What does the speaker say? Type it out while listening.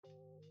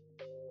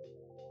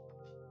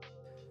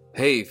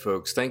Hey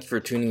folks, thank you for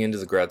tuning into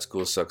the Grad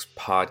School Sucks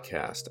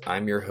podcast.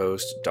 I'm your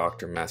host,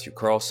 Dr. Matthew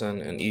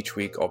Carlson, and each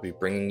week I'll be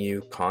bringing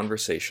you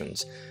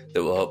conversations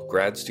that will help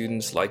grad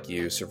students like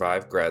you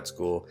survive grad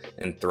school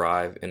and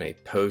thrive in a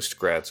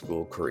post-grad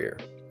school career.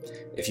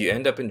 If you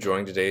end up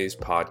enjoying today's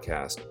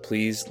podcast,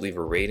 please leave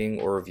a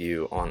rating or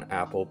review on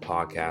Apple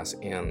Podcasts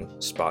and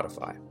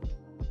Spotify.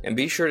 And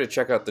be sure to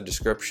check out the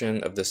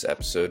description of this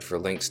episode for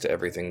links to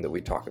everything that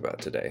we talk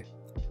about today.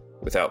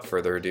 Without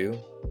further ado,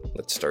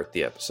 let's start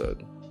the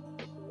episode.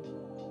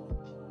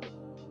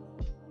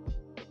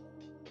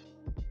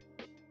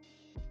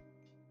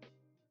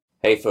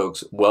 Hey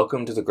folks,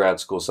 welcome to the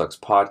Grad School Sucks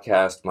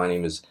podcast. My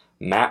name is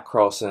Matt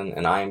Carlson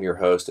and I am your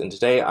host, and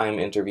today I am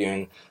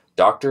interviewing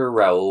Dr.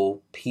 Raúl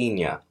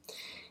Peña.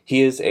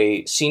 He is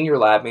a senior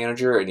lab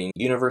manager at a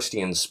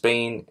university in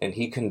Spain, and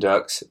he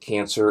conducts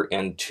cancer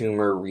and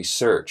tumor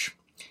research.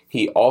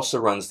 He also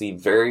runs the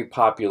very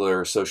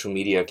popular social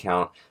media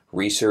account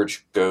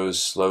Research Goes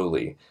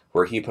Slowly,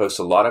 where he posts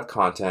a lot of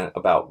content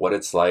about what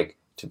it's like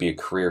to be a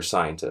career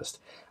scientist.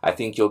 I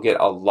think you'll get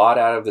a lot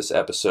out of this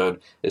episode,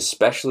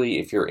 especially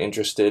if you're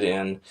interested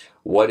in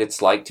what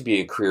it's like to be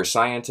a career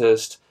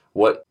scientist,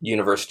 what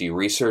university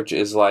research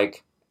is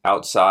like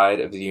outside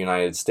of the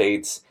United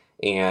States,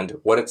 and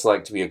what it's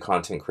like to be a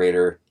content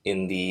creator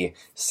in the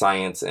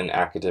science and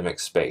academic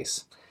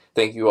space.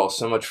 Thank you all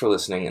so much for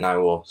listening, and I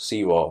will see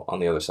you all on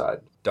the other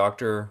side.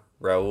 Dr.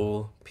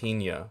 Raúl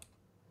Peña,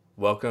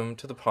 welcome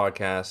to the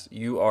podcast.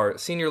 You are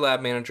Senior Lab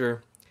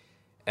Manager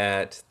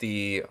at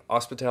the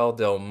Hospital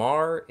del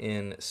Mar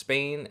in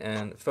Spain,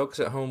 and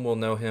folks at home will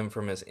know him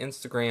from his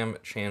Instagram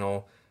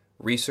channel,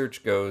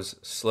 Research Goes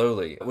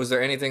Slowly. Was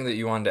there anything that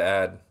you wanted to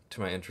add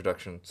to my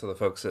introduction so the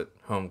folks at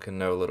home can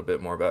know a little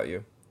bit more about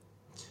you?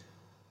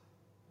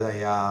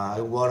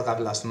 I work as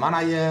lab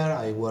manager,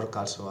 I work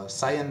also as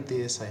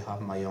scientist, I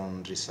have my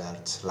own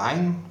research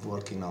line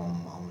working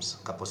on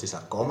Kaposi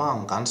sarcoma,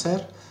 on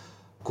cancer.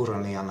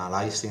 Currently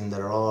analyzing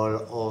the role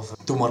of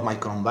tumor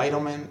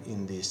microenvironment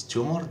in this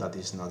tumor that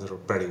is not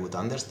very good to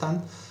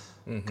understand.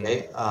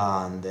 Okay,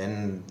 and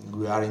then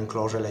we are in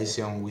close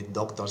relation with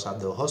doctors at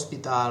the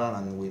hospital,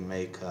 and we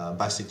make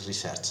basic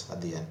research at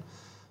the end.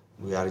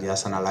 We are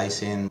just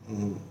analyzing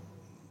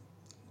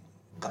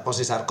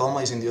Kaposi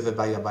sarcoma is induced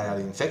by a viral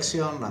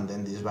infection, and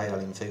then this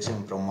viral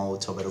infection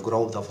promotes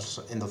overgrowth of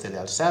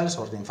endothelial cells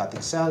or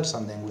lymphatic cells,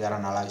 and then we are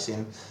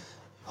analyzing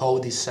how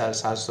these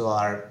cells also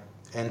are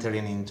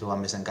entering into a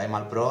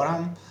mesenchymal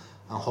program,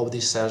 and how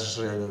these cells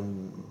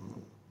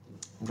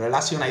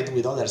relationate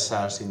with other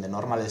cells in the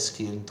normal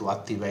skin to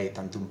activate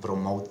and to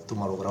promote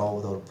tumor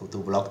growth or to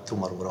block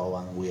tumor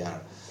growth.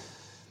 And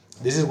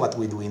this is what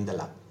we do in the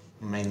lab,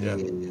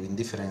 mainly in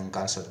different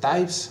cancer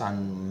types,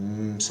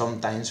 and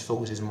sometimes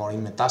focuses more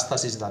in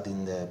metastasis than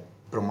in the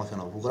promotion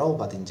of growth,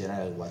 but in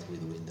general what we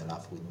do in the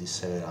lab with these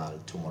several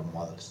tumor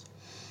models.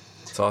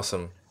 That's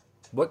awesome.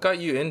 What got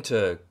you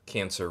into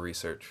cancer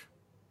research?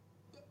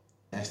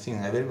 I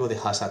think everybody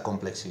has a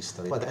complex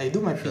history. But I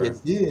do my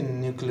PhD in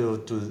nucleus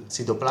to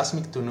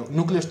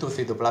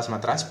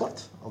cytoplasma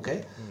transport,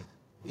 okay,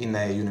 in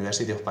the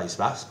University of País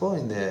Vasco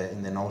in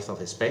the north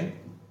of Spain.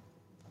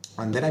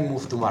 And then I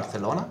moved to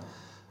Barcelona,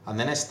 and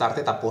then I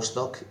started a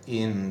postdoc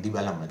in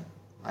development.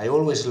 I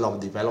always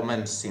loved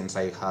development since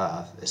I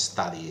had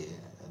studied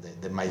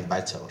my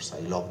bachelor's.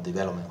 I love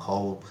development,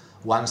 how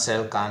one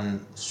cell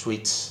can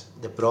switch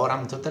the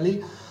program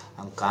totally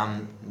and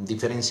can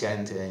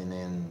differentiate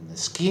in the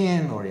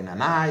skin or in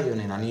an eye or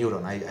in a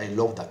neuron. I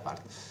love that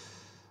part.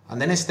 And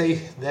then I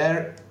stayed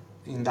there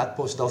in that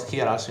postdoc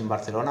here also in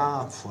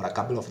Barcelona for a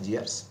couple of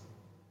years.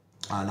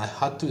 And I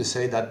had to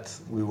say that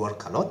we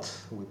work a lot,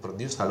 we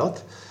produce a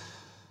lot,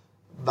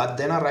 but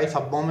then arrived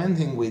a moment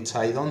in which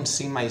I don't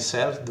see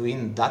myself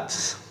doing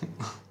that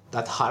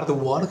that hard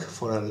work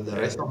for the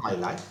rest of my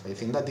life. I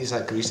think that is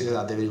a crisis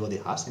that everybody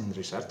has in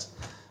research,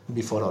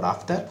 before or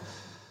after.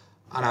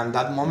 And at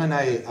that moment,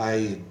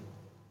 I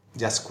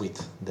just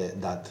quit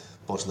that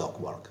postdoc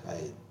work.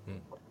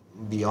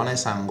 Be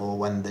honest and go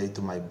one day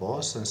to my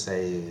boss and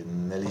say,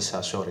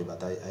 Melissa, sorry,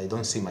 but I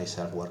don't see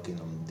myself working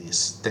on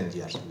this 10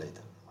 years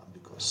later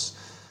because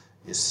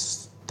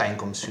it's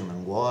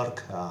time-consuming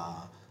work.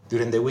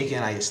 During the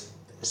weekend, I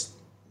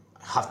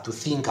have to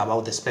think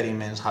about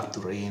experiments, have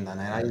to read,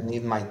 and I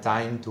need my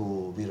time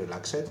to be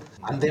relaxed.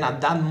 And then at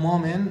that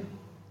moment,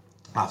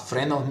 a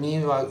friend of me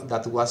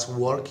that was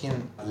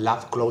working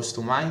lab close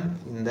to mine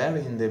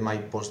in my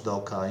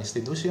postdoc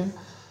institution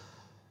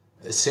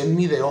sent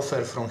me the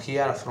offer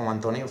from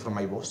Antonio, from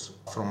my boss,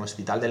 from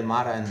Hospital del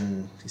Mar,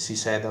 and she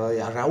said,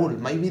 Raúl,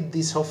 maybe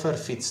this offer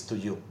fits to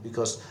you,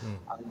 because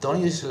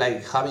Antonio is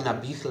like having a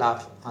big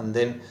lab, and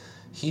then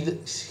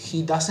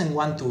he doesn't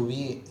want to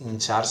be in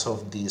charge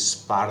of this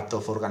part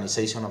of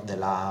organization of the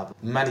lab,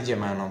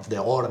 management of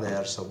the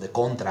orders, of the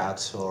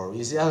contracts, or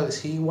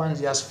he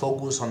wants just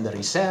focus on the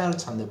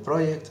research and the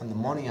project and the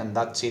money, and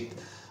that's it.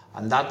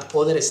 And that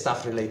other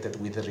stuff related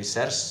with the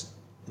research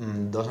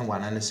doesn't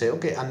want. And I say,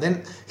 okay. And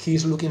then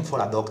he's looking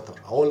for a doctor,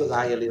 a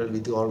little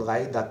bit old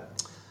guy,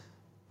 that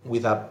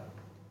with a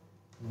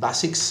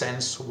basic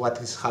sense what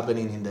is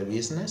happening in the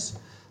business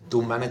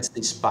to manage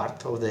this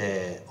part of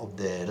the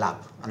lab.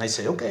 And I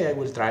say, okay, I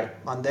will try.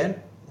 And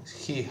then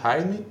he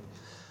hired me,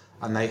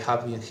 and I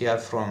have been here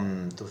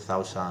from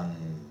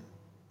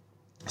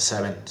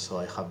 2007. So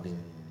I have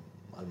been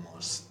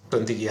almost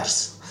 20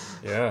 years.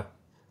 Yeah.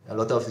 A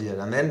lot of years.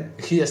 And then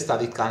he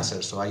studied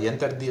cancer. So I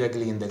entered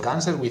directly in the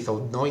cancer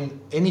without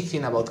knowing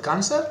anything about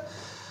cancer.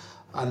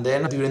 And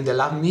then during the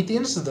lab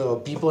meetings, the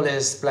people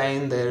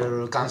explain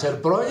their cancer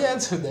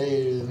projects,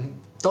 their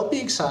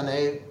topics, and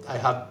I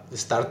have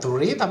start to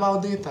read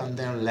about it and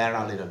then learn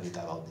a little bit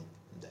about it.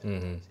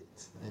 Mm-hmm.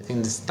 I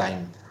think it's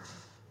time.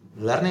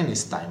 Learning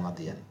is time at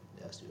the end.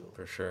 Yes,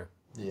 For sure.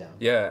 Yeah.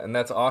 Yeah, and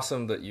that's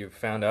awesome that you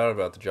found out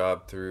about the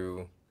job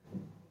through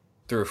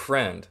a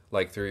friend,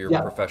 like through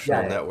your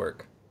professional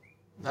network.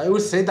 I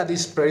would say that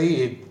is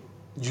pretty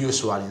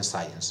usual in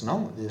science,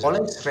 no? The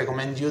colleagues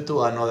recommend you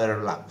to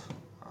another lab.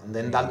 And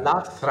then that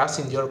lab thrusts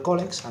in your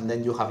colleagues, and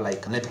then you have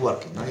like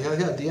networking. No?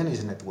 At the end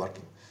is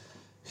networking.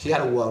 Here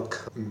I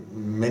work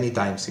many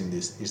times in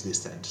this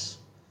sense.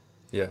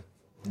 Yeah.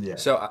 Yeah.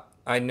 So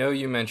I know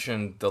you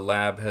mentioned the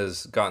lab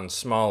has gotten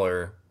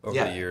smaller over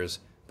the years,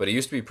 but it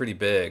used to be pretty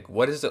big.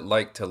 What is it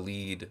like to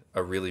lead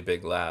a really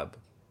big lab?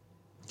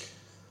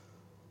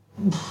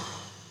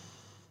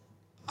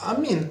 I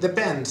mean,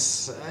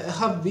 depends. I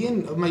have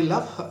been, my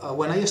lab,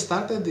 when I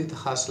started, it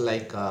has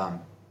like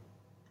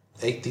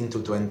 18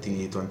 to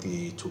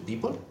 22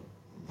 people.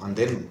 And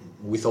then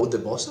without the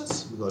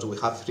bosses, because we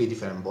have 3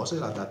 different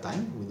bosses at that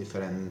time with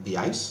different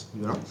PIs,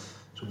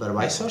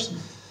 supervisors.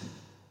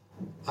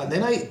 And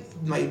then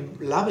my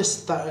lab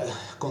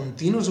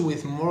continues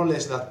with more or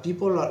less that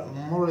people are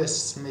more or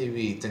less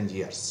maybe 10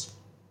 years.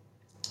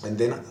 And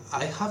then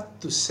I have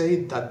to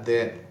say that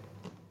the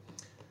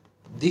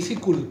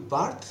difficult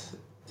part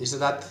is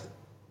that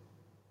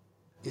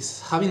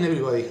is having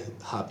everybody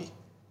happy.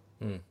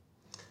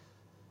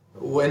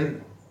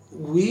 When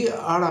we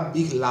are a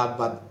big lab,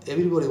 but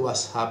everybody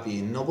was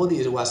happy,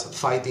 nobody was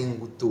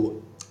fighting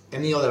to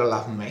any other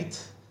lab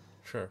mate.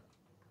 Sure.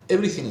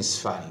 Everything is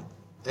fine.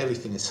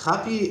 Everything is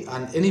happy,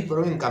 and any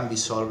problem can be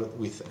solved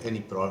with any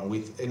problem,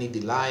 with any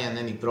delay and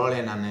any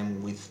problem, and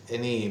then with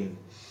any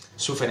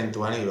suffering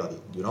to anybody,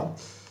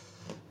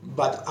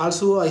 But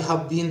also I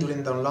have been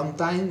during a long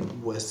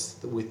time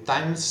with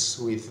times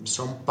with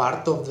some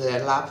part of the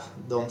lab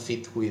don't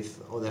fit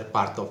with other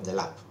part of the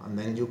lab. And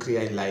then you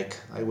create like,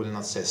 I will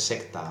not say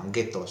secta,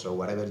 ghettos or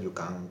whatever you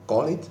can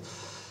call it.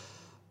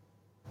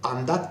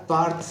 And that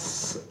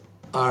parts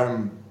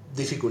are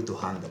difficult to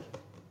handle.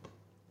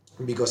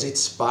 Because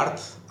each part,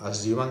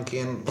 as human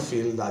can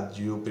feel that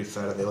you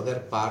prefer the other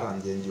part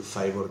and then you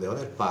favor the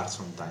other part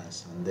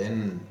sometimes. And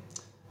then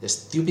the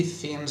stupid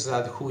things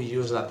that who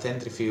use that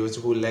centrifuge,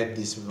 who let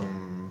this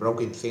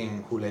broken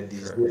thing, who let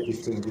this dirty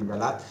thing in the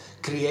lab,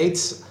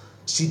 creates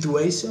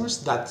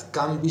situations that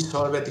can be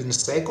solved in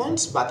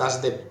seconds, but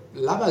as the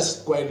lab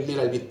is quite a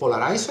little bit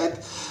polarized,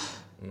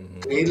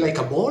 create like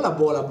a ball,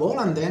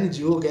 and then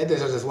you get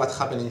this is what's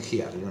happening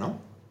here,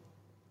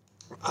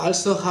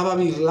 Also, have a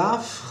big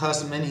lab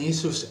has many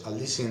issues, at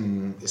least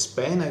in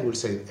Spain, I will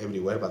say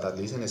everywhere, but at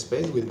least in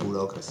Spain, with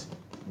bureaucracy.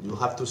 You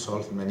have to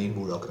solve many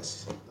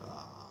bureaucracies.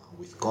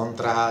 With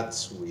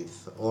contracts,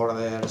 with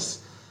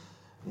orders,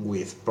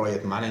 with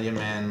project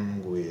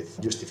management, with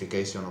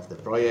justification of the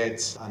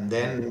projects, and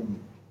then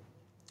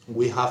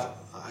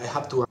I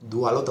have to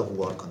do a lot of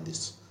work on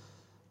this.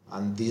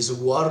 And this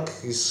work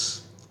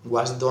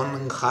was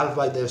done half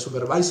by the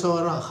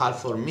supervisor and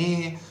half for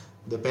me,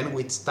 depend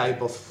which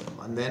type of,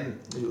 and then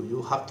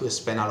you have to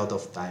spend a lot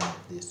of time on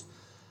this.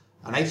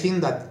 And I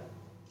think that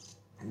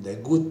the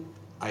good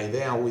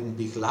idea with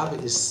Big Lab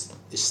is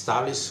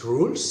establish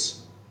rules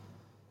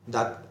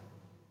that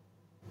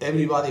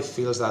everybody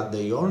feels that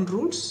they own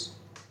rules,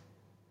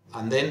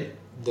 and then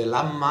the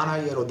lab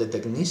manager or the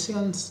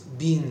technicians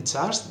be in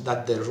charge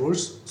that the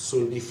rules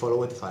should be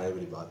followed for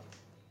everybody.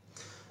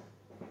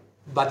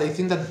 But I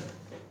think that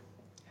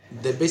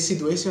the best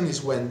situation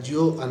is when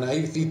you, and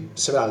I did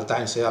several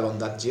times along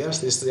that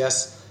years, is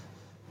just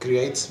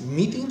create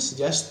meetings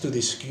just to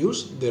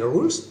discuss the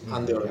rules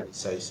and the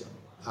organization,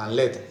 and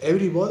let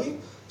everybody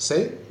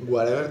say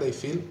whatever they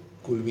feel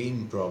could be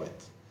improved.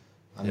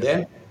 And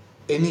then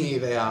any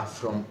idea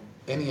from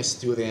any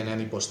student,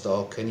 any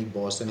postdoc, any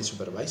boss, any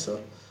supervisor,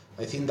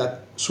 I think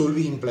that should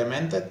be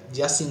implemented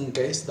just in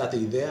case that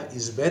idea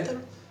is better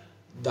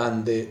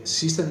than the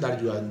system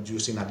that you are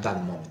using at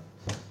that moment.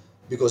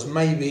 Because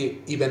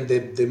maybe even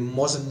the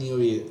most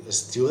new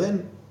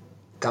student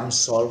can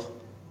solve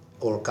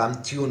or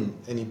can tune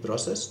any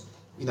process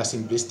in a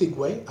simplistic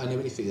way and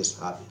everything is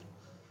happy.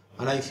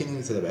 And I think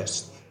it's the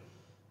best.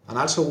 And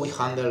also we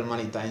handle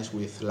many times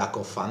with lack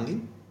of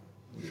funding.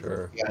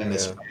 Sure. Here in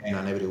Spain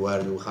and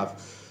everywhere you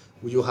have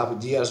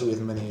years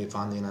with many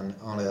funding and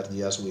other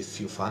years with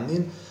few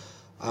funding.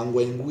 And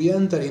when we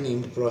enter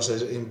in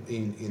process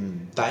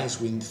in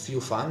times with few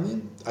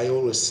funding, I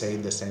always say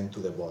the same to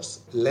the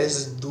boss.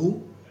 Let's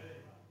do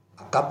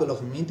a couple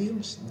of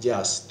meetings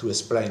just to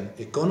explain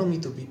economy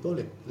to people,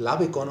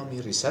 lab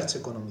economy, research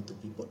economy to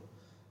people,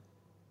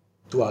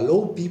 to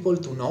allow people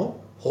to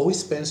know how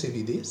expensive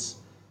it is,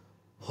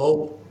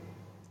 how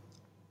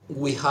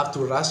we have to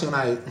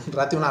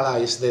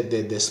rationalize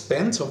the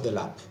spends of the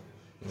lab,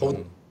 how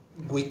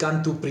we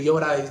can to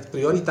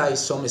prioritize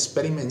some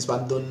experiments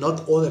but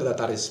not other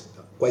that are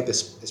quite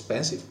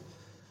expensive,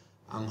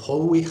 and how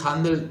we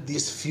handle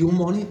this few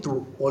money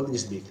to all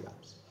these big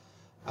labs.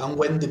 And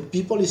when the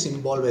people is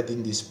involved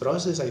in this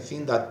process, I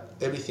think that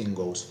everything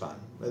goes fine.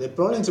 But the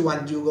problem is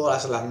when you go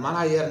as lab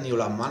manager, new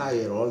lab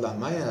manager, old lab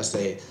manager,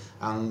 say,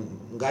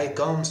 and guy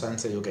comes and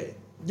say, okay,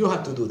 you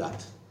have to do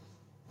that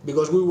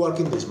because we work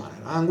in this manner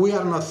and we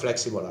are not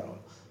flexible at all.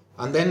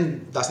 And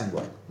then doesn't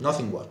work,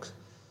 nothing works.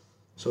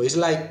 So it's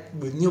like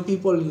with new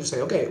people, you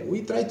say, okay,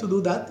 we try to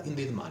do that in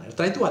this manner,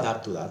 try to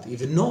adapt to that.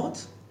 If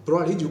not,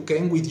 probably you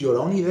came with your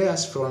own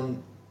ideas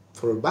from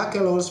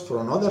bachelors,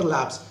 from other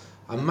labs,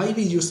 and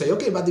maybe you say,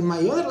 okay, but in my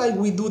other lab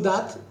we do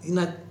that in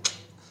a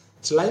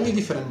slightly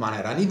different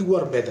manner and it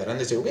works better. And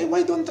they say, okay,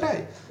 why don't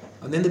try?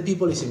 And then the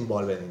people is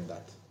involved in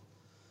that.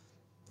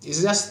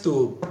 It's just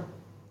to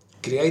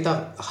create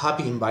a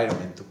happy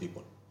environment to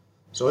people.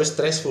 So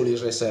stressful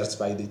is research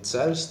by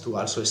itself, to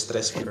also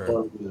stress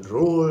people with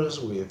rules,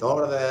 with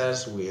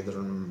orders, with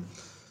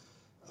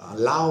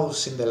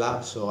laws in the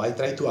lab. So I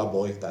try to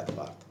avoid that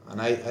part.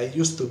 And I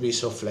used to be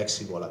so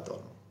flexible at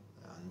all.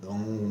 I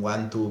don't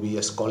want to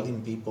be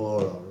scolding people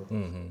or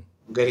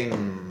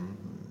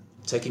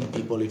checking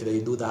people if they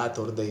do that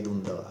or they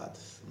don't do that.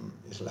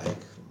 It's like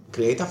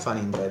create a fun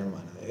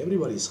environment.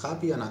 Everybody's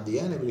happy and at the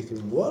end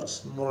everything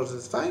works, more or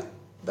less fine.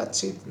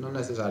 That's it, not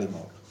necessarily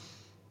more.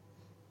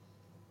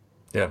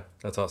 Yeah,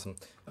 that's awesome.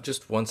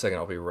 Just 1 second,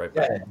 I'll be right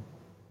back. Yeah,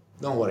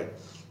 don't worry.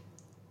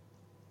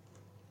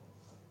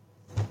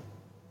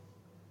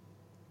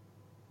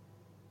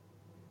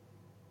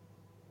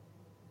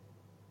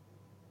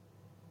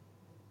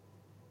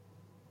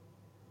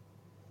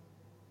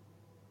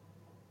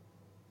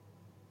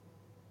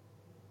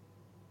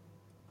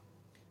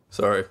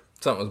 Sorry,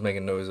 something was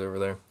making noise over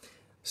there.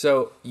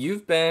 So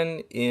you've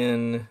been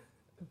in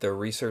the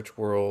research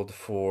world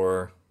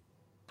for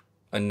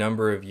a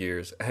number of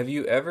years. Have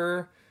you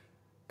ever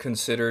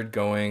considered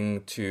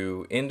going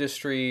to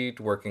industry,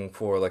 working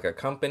for like a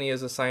company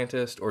as a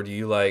scientist, or do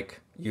you like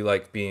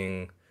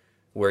being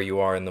where you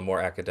are in the more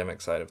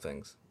academic side of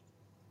things?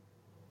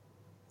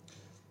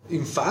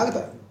 In fact,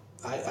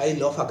 I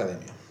love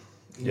academia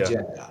in Yeah.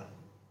 general.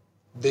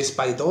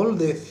 Despite all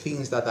the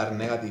things that are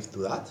negative to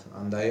that,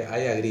 and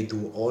I agree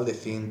to all the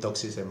things,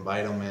 toxic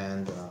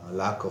environment,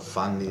 lack of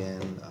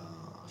funding,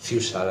 few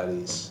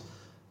salaries,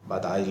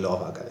 but I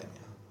love academia.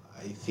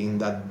 I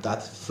think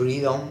that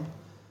freedom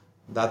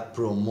that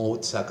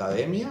promotes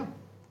academia,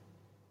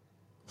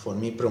 for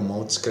me,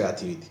 promotes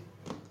creativity.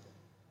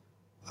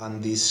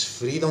 And this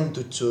freedom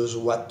to choose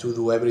what to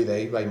do every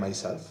day by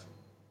myself,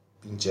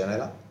 in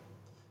general,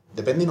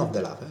 depending on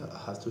the lab, I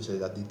have to say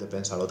that it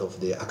depends a lot of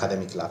the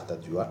academic lab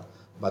that you are.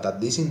 But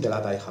at least in the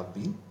lab I have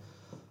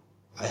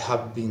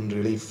been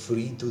really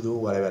free to do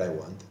whatever I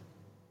want.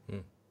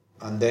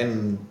 And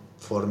then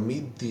for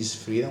me, this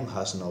freedom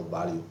has no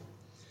value.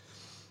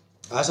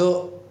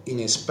 Also,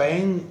 in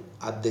Spain,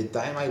 at the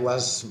time I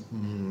was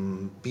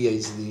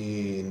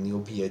PhD,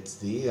 new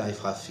PhD, I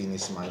have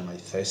finished my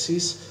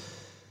thesis.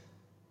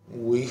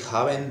 We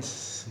haven't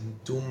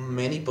too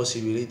many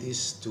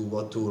possibilities to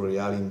go to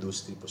real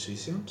industry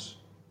positions.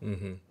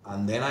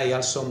 And then I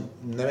also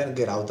never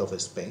get out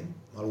of Spain,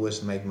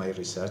 always make my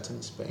research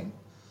in Spain.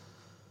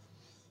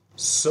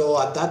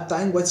 So at that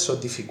time it was so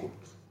difficult.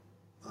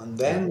 And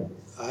then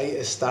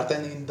I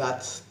started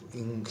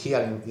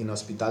here in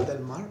Hospital del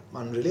Mar,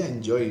 and really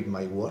enjoy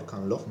my work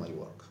and love my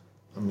work.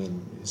 I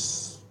mean,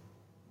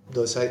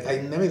 I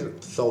never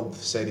thought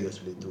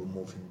seriously to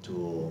move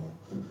into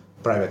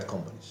private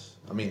companies.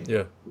 I mean,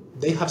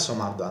 they have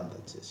some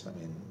advantages. I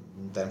mean,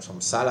 in terms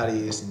of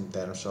salaries, in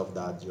terms of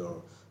that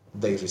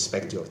they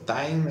respect your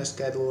time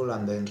schedule,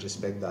 and then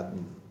respect that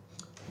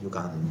you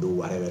can do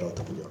whatever out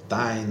of your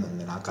time.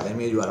 And in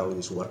academia, you are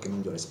always working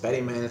on your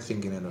experiment,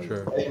 thinking on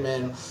your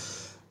experiment,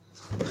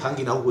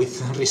 hanging out with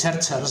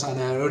researchers, and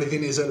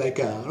everything is like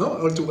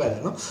all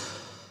together. No?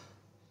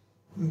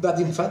 But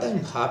in fact,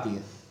 I'm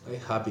happy.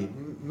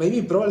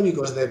 Maybe probably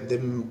because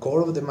the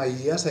core of my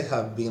years I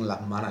have been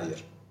lab manager.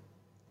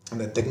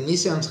 And the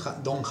technicians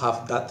don't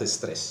have that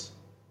stress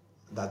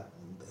that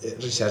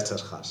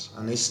researchers has,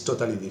 and it's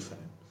totally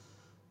different.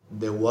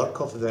 The work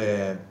of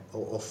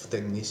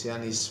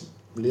technician is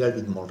a little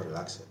bit more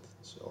relaxed.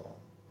 So,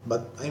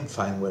 but I'm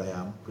fine where I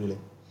am, really.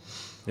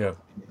 Yeah.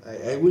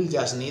 I will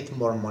just need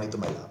more money to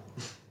my lab.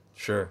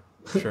 Sure.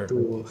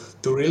 to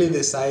really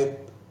decide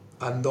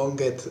and don't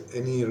get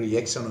any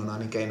reaction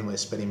on any kind of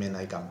experiment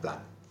I can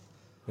plan.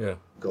 Yeah.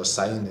 Because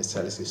science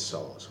itself is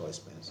so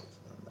expensive,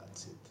 and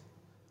that's it.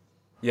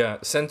 Yeah.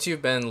 Since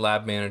you've been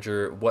lab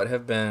manager, what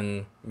have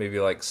been maybe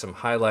like some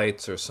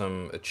highlights or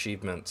some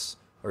achievements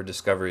or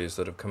discoveries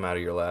that have come out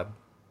of your lab?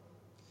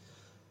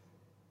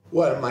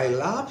 Well, my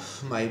lab,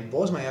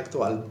 my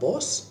actual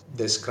boss,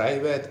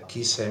 described a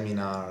key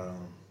seminar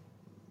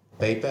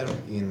paper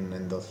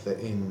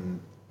in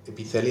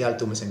epithelial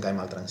to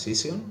mesenchymal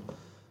transition.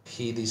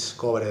 He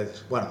discovered,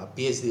 a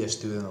PhD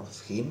student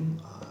of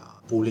him,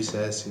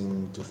 publishes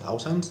in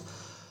 2000s,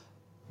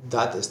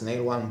 that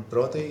snail-1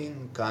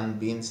 protein can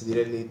bind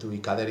directly to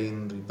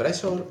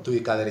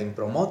E-cadherin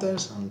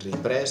promoters and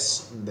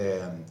repress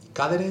the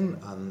E-cadherin,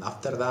 and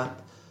after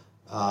that,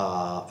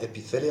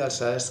 epithelial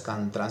cells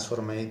can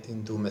transformate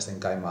into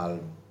mesenchymal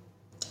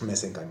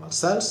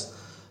cells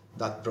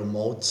that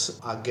promotes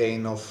a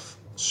gain of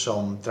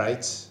some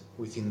traits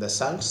within the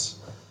cells,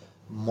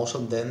 most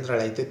of them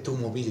related to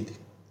mobility.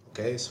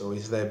 Okay, so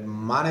it's the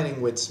manner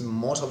in which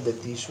most of the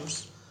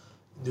tissues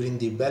during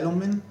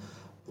development,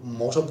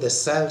 most of the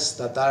cells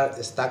that are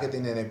stuck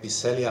in an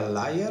epithelial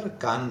layer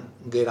can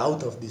get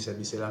out of this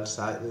epithelial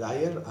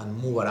layer and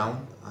move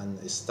around and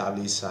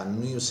establish a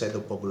new set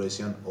of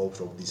population out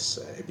of this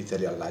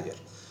epithelial layer.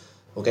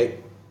 Okay,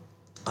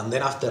 and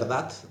then after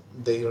that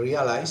they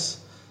realize,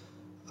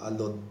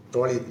 although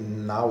probably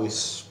now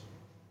is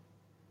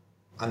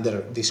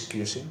under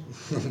discussion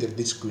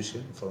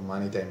for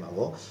many time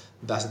ago,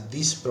 that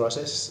this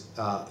process,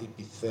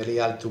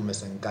 epithelial to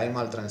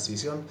mesenchymal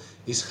transition,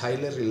 is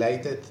highly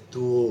related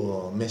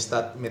to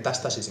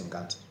metastasis in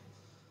cancer.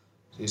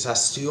 It's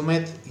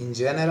assumed in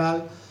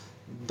general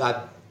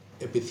that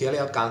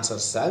epithelial cancer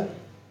cell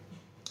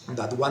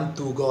that want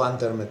to go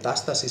under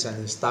metastasis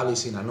and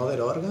establish in another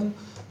organ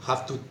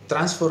have to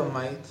transform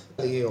it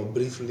or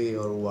briefly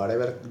or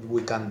whatever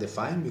we can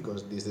define,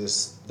 because this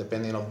is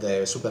depending on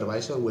the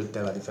supervisor will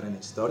tell a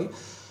different story.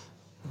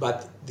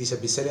 But these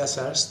epithelial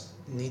cells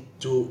need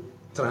to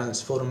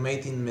transform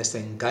it in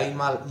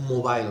mesenchymal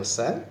mobile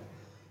cell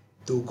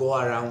to go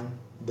around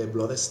the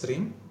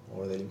bloodstream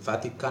or the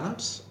lymphatic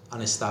canals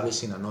and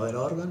establish in another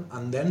organ,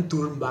 and then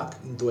turn back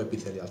into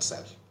epithelial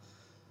cell.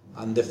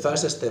 And the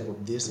first step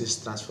of this is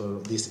transfer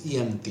this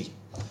EMT.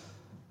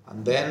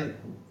 And then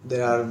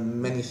there are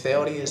many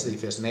theories.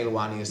 If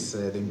snail-1 is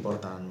the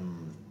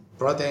important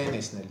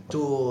protein,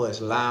 snail-2,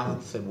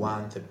 SLAM,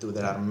 CEP1, CEP2,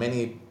 there are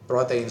many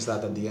proteins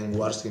that at the end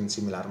work in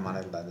similar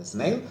manner than the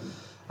snail.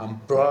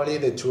 And probably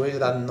the truth is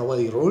that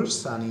nobody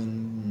rules,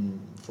 and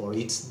for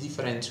each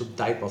different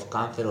subtype of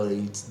cancer or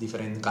each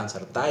different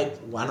cancer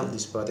type, one of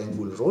these proteins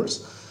will rule.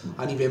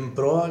 And even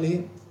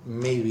probably,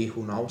 maybe,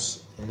 who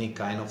knows, any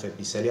kind of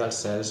epithelial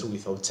cells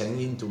without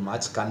changing too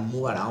much can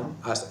move around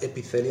as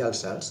epithelial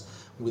cells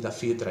with a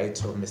few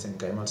traits of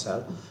mesenchymal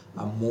cell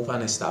and move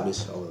and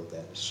establish over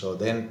there. So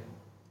then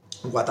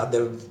what at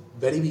the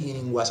very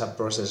beginning was a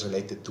process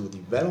related to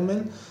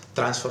development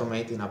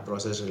transformed in a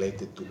process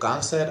related to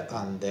cancer,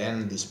 and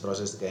then this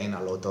process gained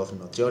a lot of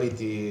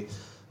notoriety,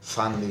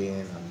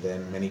 funding, and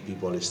then many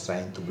people is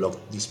trying to block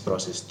this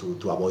process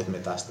to avoid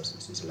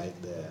metastasis. It's like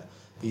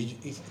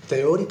if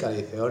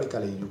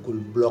theoretically you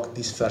could block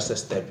this first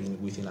step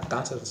within a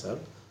cancer cell,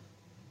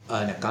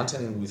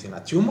 within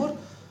a tumor,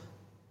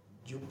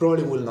 you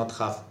probably will not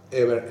have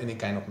ever any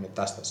kind of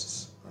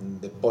metastasis. And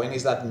the point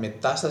is that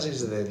metastasis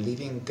is the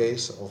leading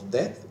case of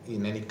death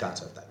in any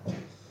cancer type.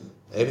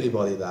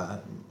 Everybody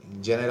that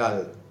in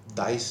general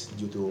dies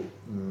due to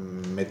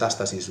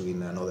metastasis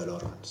in other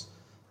organs.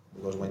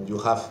 Because when you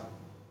have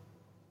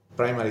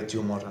primary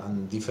tumor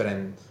and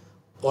different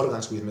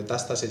organs with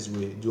metastasis,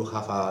 you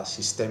have a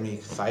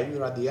systemic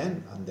failure at the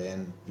end, and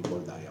then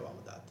people die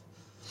about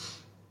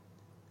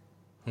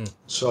that.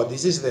 So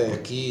this is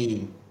the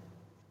key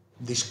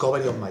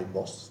discovery of my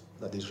boss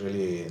that is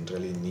really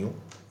new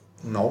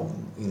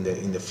in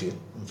the field.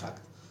 In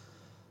fact,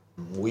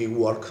 we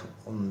work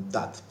on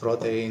that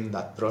protein,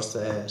 that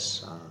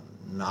process,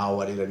 and now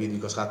a little bit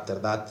because after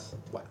that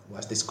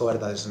was discovered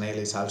that snail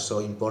is also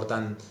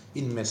important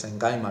in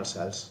mesenchymal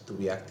cells to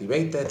be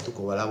activated, to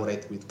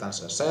collaborate with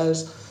cancer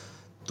cells,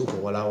 to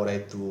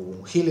collaborate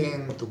to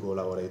healing, to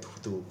collaborate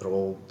to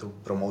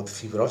promote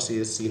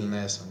fibrosis,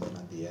 illness, and then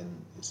at the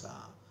end is an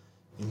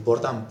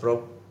important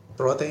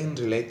protein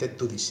related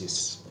to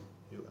disease.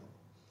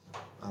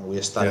 And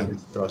we study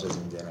this process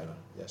in general,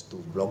 just to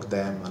block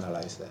them,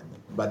 analyze them.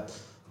 But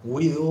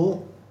we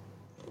do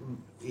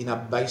in a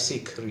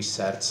basic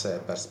research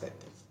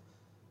perspective.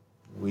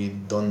 We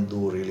don't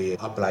do really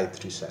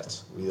applied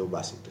research. We do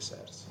basic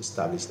research.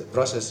 Establish the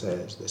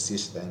processes, the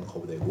system,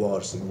 how they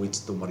work, in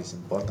which tumor is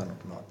important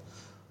or not.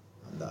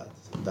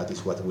 And that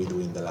is what we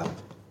do in the lab.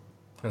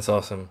 That's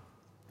awesome.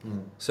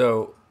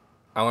 So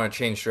I want to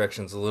change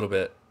directions a little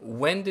bit.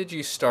 When did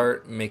you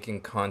start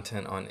making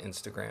content on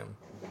Instagram?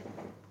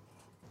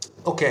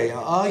 Okay,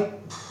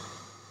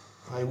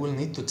 I will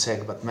need to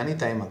check, but many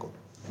time ago.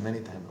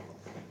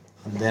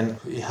 And then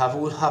I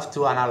will have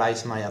to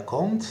analyze my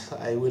account.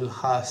 I will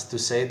have to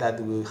say that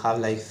we have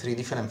like 3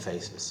 different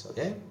phases,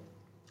 okay?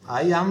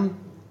 I am,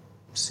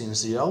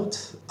 since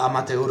youth,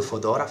 amateur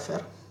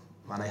photographer,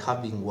 and I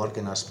have been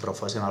working as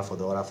professional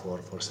photographer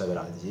for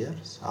several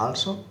years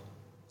also.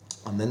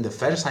 And then the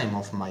first time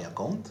of my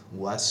account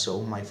was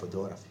show my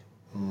photography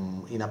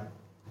in a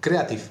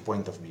creative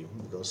point of view,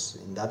 because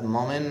in that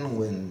moment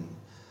when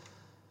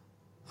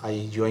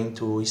I joined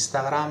to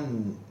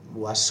Instagram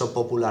was so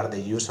popular the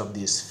use of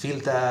these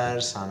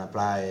filters and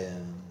apply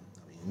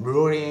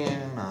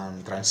blurring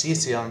and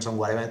transitions and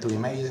whatever to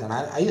images, and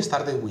I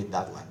started with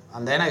that one.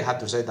 And then I had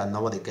to say that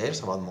nobody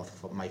cares about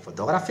my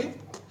photography,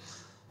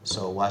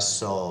 so it was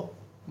so.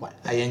 Well,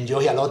 I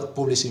enjoy a lot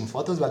publishing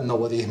photos, but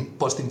nobody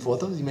posting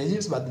photos,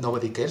 images, but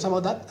nobody cares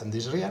about that, and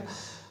this is real.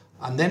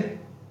 And then,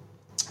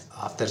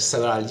 after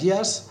several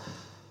years,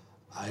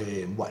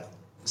 I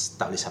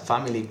established a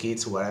family,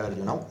 kids, whatever,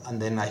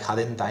 and then I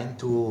hadn't time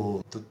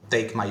to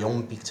take my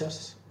own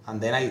pictures.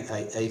 And then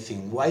I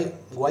think,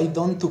 why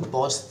don't to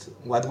post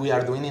what we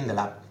are doing in the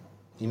lab?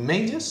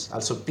 Images,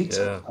 also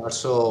pictures,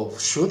 also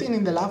shooting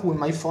in the lab with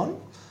my phone,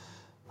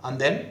 and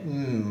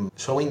then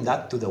showing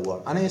that to the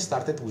world. And I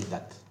started with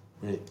that.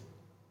 Really.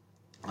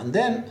 And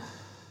then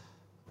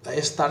I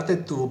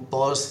started to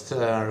post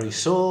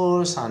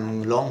results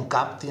and long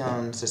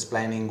captions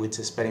explaining which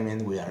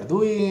experiment we are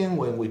doing,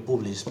 when we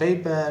publish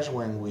papers,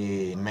 when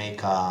we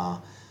make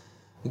a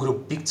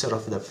group picture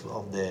of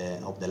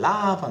the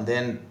lab, and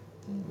then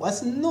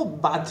was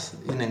not bad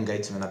in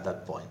engagement at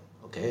that point.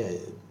 Okay,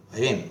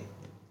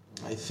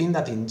 I think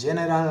that in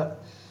general,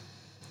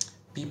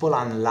 people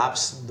and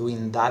labs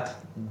doing that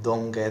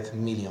don't get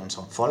millions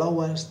of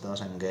followers,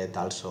 doesn't get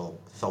also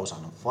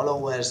thousands of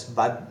followers,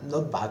 but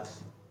not bad.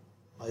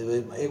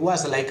 It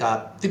was like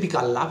a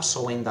typical lab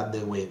showing that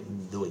they were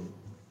doing,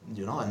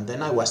 and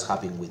then I was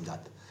happy with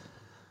that.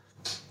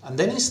 And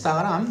then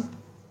Instagram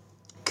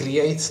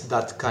creates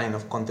that kind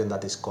of content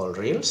that is called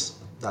Reels,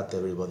 that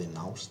everybody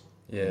knows.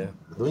 Yeah.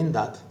 Doing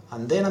that.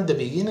 And then at the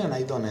beginning,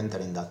 I don't enter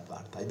in that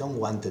part. I don't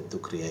wanted to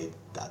create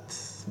that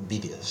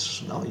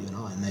videos,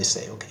 and I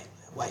say, okay,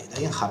 why?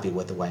 I am happy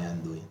with what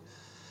I'm doing.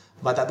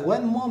 But at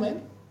one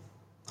moment,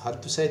 I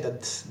have to say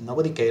that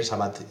nobody cares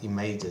about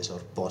images or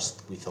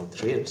posts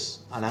without reels.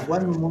 And at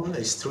one moment,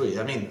 it's true.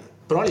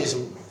 Probably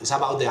it's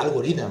about the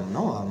algorithm,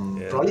 no?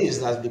 Probably it's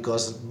that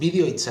because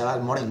video itself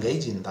is more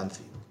engaging than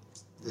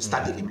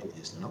static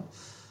images,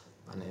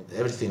 and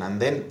everything. And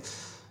then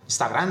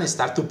Instagram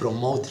started to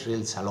promote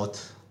reels a lot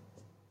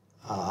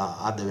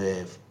a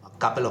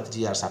couple of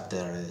years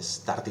after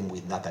starting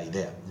with that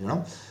idea,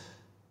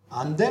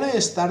 And then I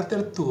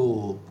started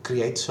to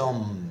create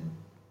some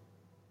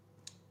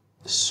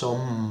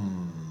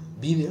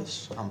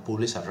videos and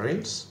publish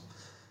reels,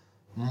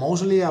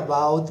 mostly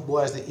about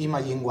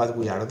imaging what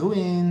we are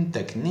doing,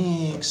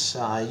 techniques,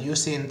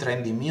 using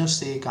trendy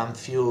music and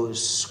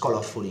fuse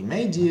colorful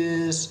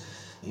images,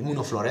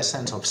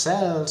 immunofluorescence of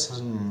cells,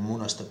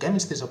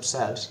 immunohistochemistry of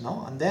cells,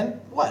 no? And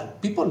then,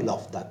 people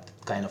love that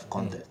kind of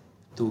content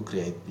to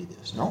create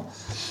videos, no?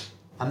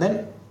 And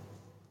then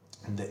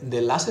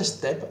the last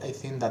step, I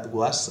think, that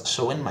was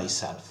showing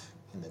myself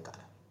in the camera.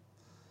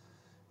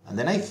 And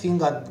then I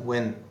think that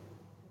when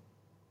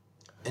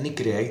any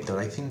creator,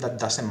 I think that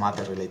doesn't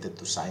matter related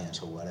to science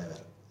or whatever,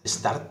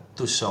 start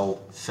to show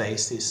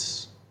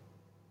faces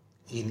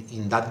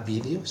in that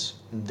videos,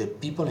 the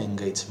people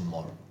engage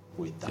more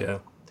with that. Yeah,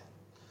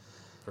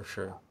 for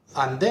sure.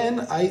 And then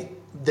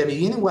the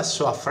beginning was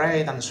so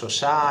afraid and so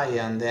shy,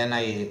 and then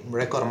I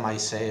record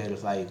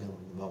myself like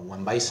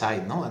one by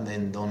side, no? And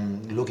then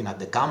don't looking at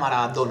the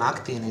camera, don't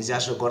acting, it's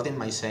just recording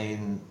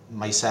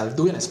myself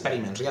doing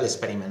experiments, real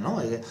experiment, no?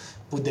 I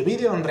put the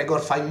video and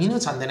record 5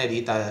 minutes and then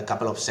edit a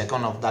couple of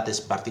seconds of that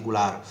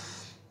particular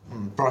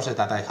process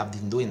that I have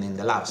been doing in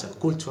the lab, cell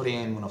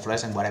culturing,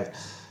 immunofluorescence, whatever.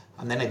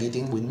 And then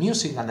editing with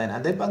music, and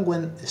then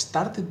when it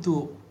started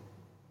to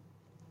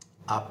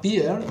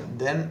appear,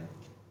 then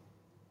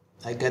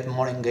I get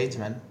more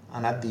engagement,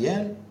 and at the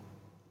end,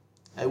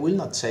 I will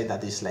not say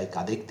that it's like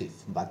addictive,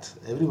 but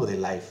everybody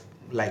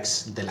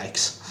likes the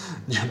likes,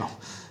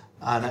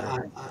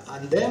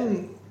 And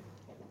then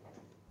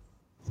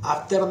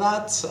after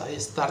that, I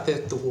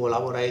started to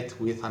collaborate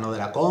with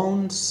another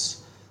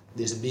accounts,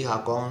 this big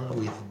account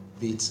with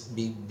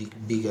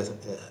big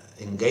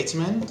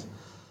engagement,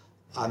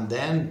 and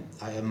then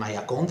my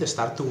account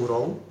started to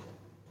grow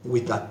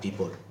with that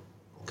people,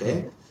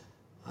 okay?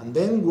 And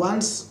then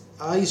once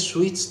I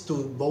switched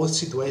to both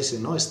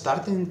situations,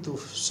 starting to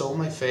show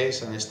my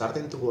face and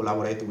starting to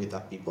collaborate with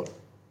that people.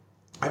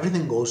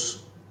 Everything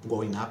goes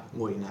going up.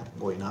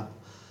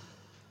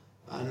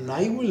 And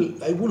I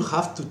will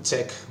have to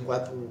check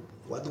what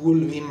will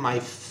be my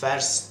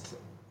first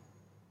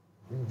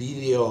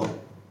video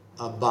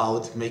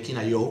about making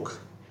a joke.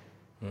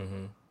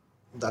 Mm-hmm.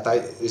 That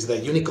is the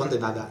unique content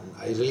that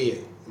I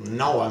really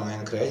know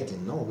I'm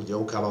creating,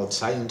 joke about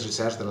science,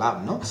 research, the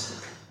lab,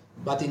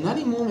 But in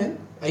any moment,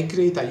 I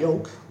create a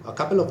joke, a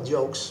couple of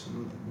jokes,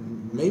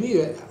 maybe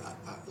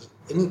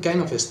any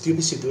kind of a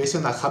stupid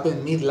situation that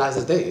happened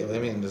last day.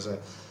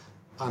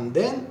 And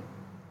then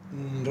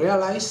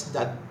realize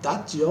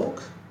that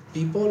joke,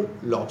 people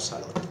loves a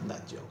lot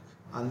that joke.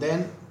 And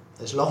then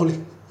slowly,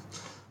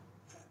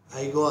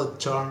 I go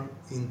turn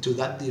into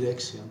that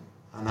direction.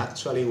 And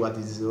actually, what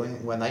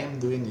I am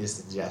doing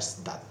is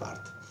just that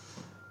part,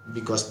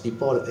 because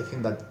people, I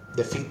think that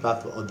the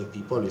feedback of the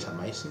people is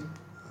amazing.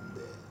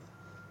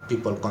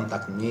 People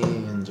contact me,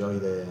 enjoy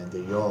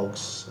the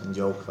jokes, and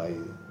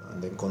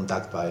then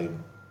contact by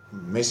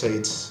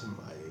message,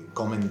 I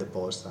comment the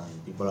post,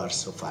 and people are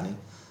so funny.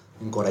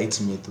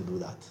 encouraged me to do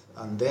that.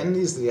 And then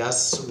it's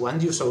just, when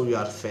you show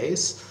your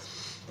face,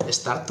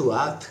 start to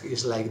act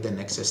is like the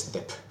next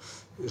step.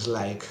 It's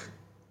like,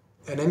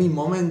 at any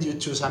moment you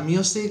choose a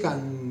music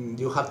and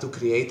you have to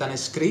create a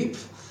script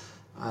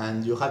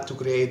and you have to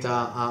create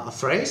a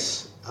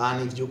phrase,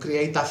 and if you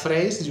create a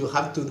phrase you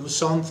have to do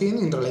something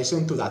in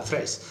relation to that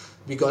phrase,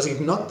 because if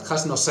not, it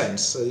has no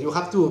sense. You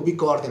have to be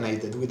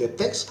coordinated with the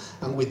text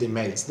and with the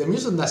mails. The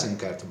music doesn't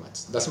care too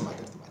much, doesn't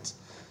matter too much.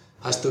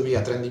 Has to be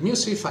a trendy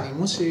music, funny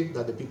music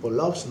that the people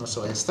love, not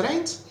so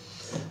strange,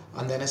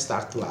 and then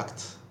start to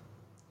act.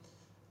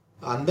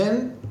 And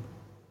then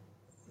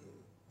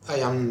I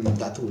am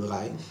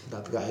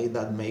that guy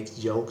that makes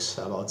jokes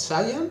about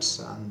science,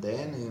 and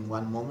then in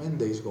one moment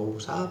this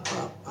goes up,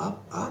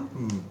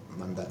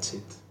 and that's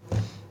it.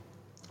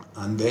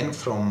 And then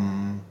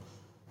from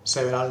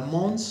several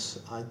months,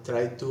 I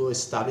try to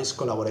establish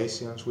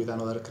collaborations with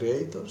another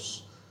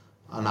creators,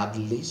 and at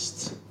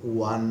least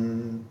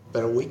one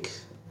per week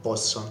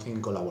post something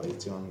in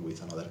collaboration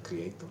with another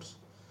creators.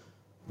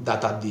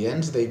 That at the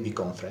end they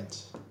become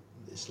friends.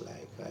 It's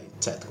like I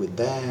chat with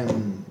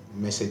them,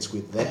 message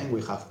with them.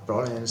 We have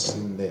problems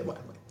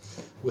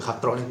we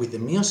have problems with the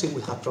music,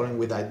 we have problems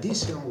with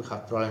addition, we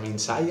have problems in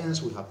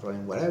science, we have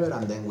problems whatever,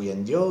 and then we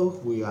enjoy.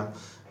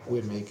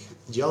 We make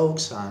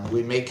jokes and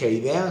we make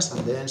ideas,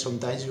 and then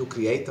sometimes you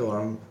create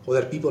or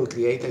other people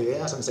create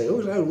ideas and say, oh,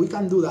 Raúl, we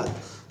can do that.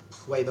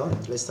 Why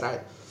don't? Let's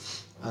try.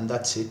 And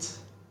that's it.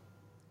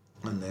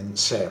 And then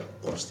share,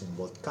 post in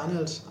both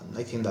channels, and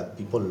I think that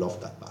people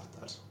love that part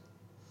also.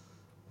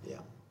 Yeah.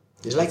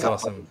 It's like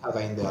awesome.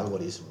 in the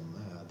algorithm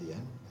at the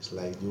end. It's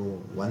like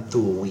you want to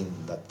win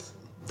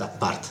that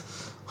part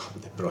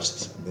of the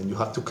process, and then you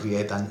have to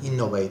create and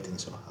innovate in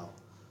somehow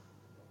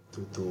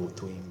to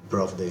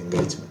improve the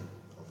engagement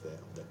of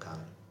the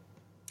channel.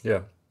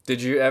 Yeah.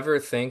 Did you ever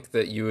think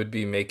that you would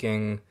be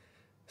making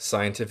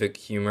scientific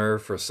humor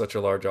for such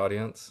a large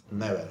audience?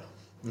 Never,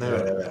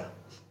 ever.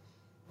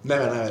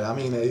 Never. I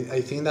mean,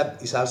 I think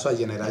that it's also a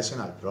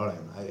generational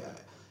problem.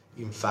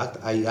 In fact,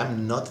 I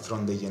am not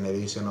from the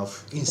generation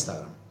of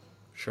Instagram.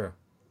 Sure.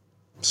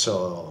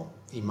 So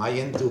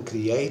imagine to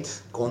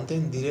create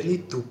content directly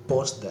to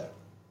post there.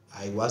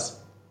 I was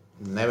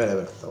never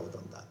ever thought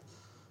on that.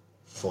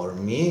 For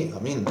me, I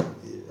mean,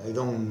 I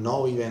don't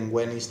know even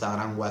when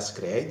Instagram was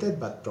created,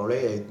 but probably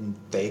it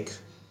take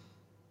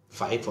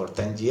 5 or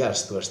 10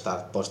 years to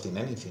start posting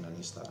anything on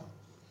Instagram.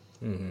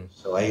 Mm-hmm.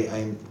 So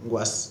I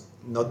was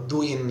not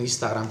doing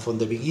Instagram from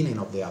the beginning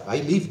of the app. I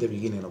live the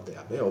beginning of the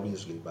app,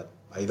 obviously, but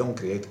I don't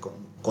create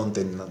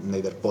content,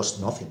 neither post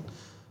nothing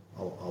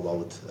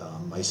about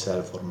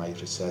myself or my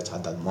research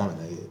at that moment.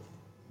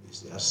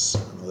 It's just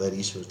another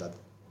issue that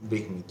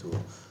bring me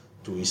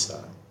to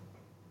Instagram.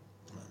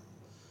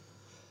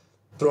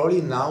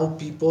 Probably now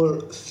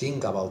people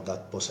think about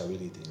that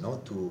possibility,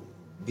 to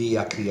be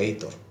a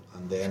creator,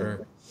 and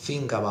then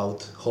think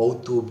about how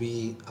to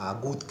be a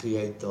good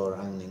creator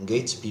and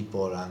engage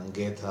people and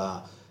get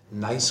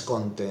nice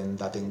content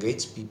that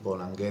engage people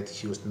and get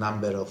huge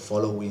number of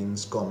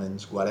followings,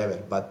 comments,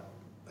 whatever. But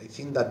I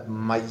think that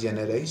my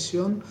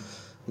generation,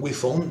 we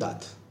found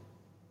that.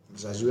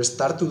 As you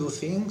start to do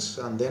things,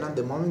 and then at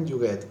the moment you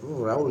get,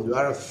 oh, Raúl, you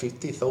are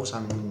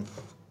 50,000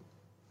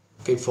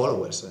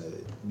 followers.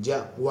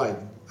 Yeah, why?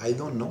 I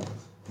don't know,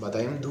 but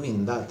I am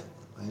doing that.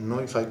 I know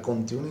if I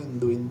continue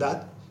doing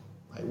that,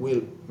 I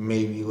will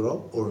maybe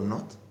grow or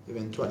not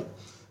eventually.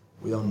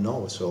 We don't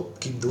know, so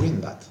keep doing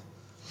that.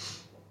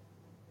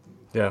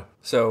 Yeah.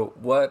 So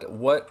what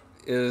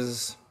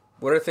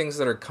are things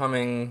that are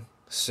coming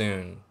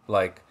soon,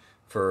 like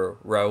for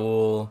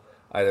Raúl,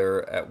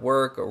 either at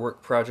work or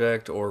work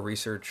project or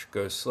research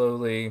goes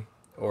slowly,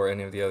 or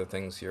any of the other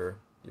things you're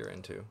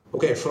into?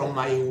 Okay, from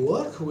my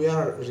work, we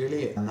are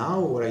really now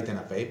writing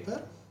a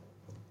paper.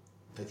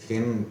 I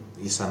think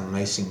it's an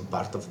amazing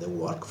part of the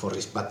work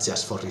but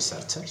just for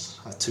researchers,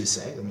 to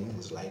say. I mean,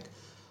 it's like,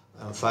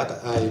 in fact,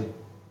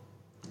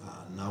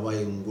 now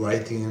I'm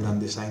writing and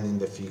designing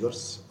the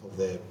figures of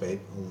the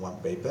paper, one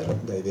paper.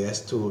 The idea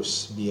is to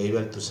be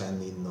able to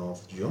send in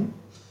of June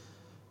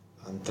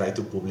and try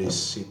to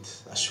publish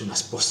it as soon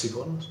as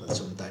possible. But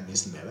sometimes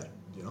it's never,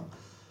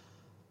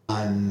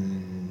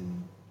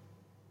 And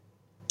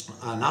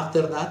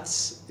after that,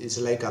 it's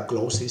like a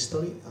close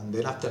history. And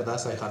then after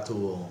that, I had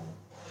to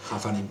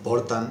have an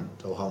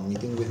important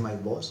meeting with my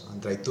boss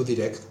and try to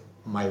direct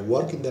my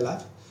work in the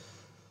lab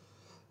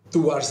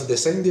towards the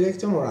same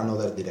direction or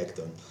another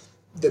direction,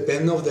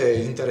 depending on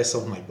the interest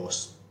of my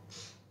boss.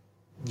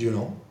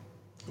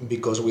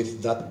 Because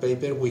with that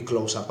paper we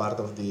close a part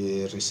of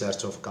the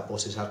research of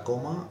Kaposi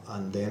sarcoma,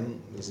 and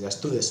then it's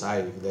just to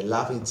decide if the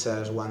lab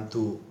itself want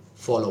to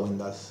follow in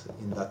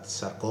that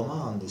sarcoma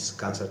on this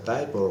cancer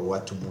type, or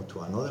what to move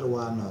to another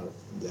one, or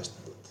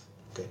just do it.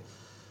 Okay.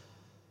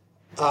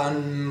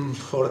 And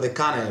for the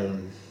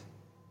kernel,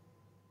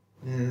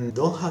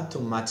 don't have too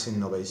much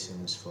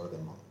innovations for the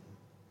moment.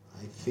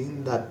 I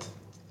think that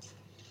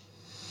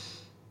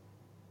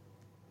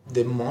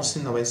the most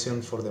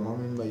innovation for the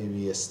moment may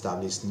be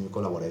establish new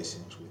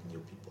collaborations with new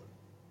people.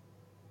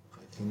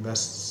 I think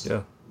that's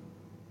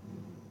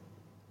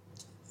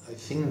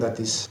think that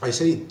is, I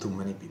say it to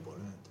many people,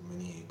 to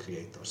many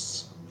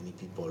creators, many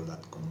people that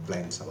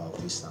complains about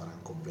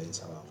Instagram, complains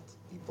about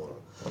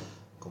people,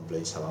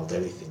 complains about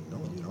everything, no,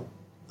 you know.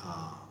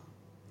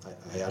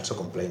 I also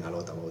complain a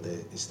lot about the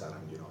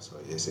Instagram, you know, so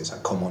it's a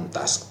common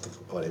task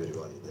for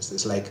everybody.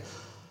 It's like,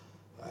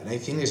 and I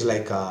think it's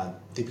like a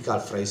typical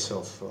phrase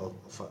of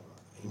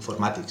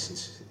informatics,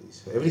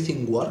 is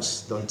everything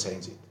works, don't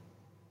change it.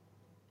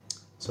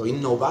 So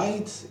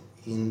innovate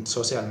in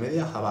social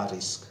media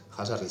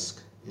has a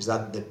risk. Is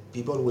that the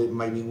people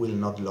maybe will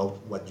not love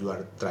what you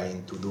are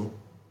trying to do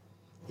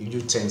if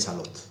you change a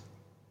lot.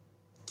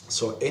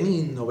 So any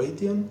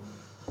innovation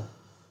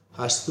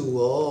has to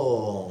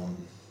go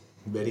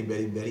very,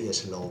 very, very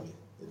slowly.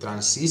 The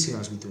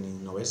transitions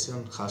between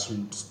innovation has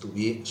to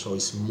be so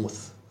smooth.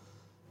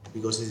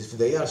 Because if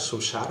they are so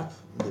sharp,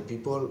 the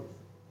people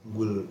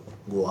will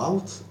go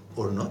out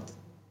or not.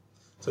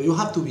 So you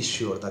have to be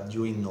sure that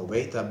you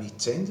innovate a big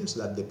changes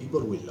that the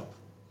people will love.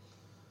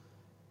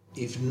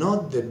 If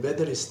not, the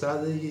better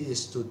strategy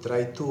is to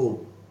try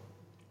to,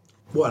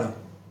 well,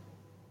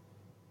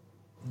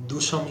 do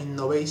some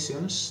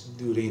innovations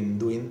during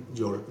doing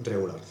your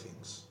regular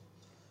things.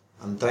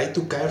 And try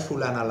to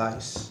carefully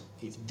analyze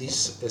if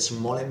these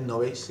small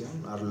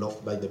innovations are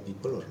loved by the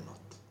people or not.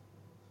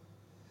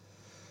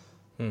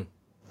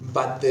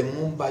 But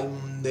by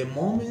the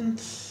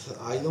moment,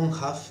 I don't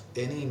have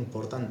any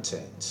important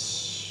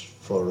change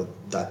for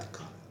that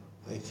color.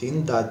 I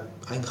think that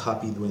I'm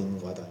happy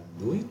doing what I'm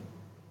doing.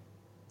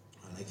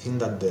 And I think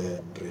that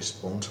the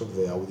response of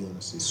the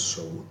audience is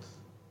so good.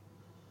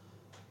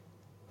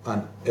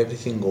 And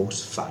everything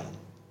goes fine,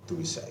 to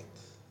be said.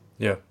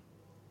 Yeah.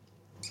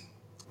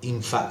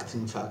 In fact,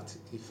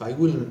 if I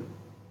will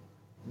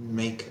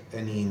make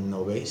any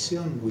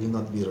innovation, will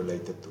not be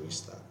related to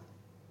Instagram.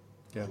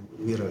 Yeah. It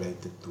will be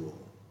related to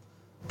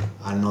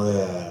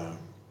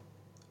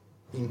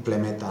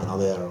implement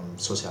another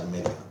social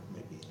media,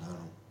 maybe, I don't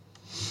know,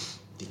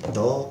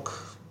 TikTok,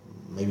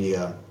 maybe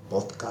a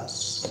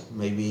podcast,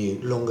 maybe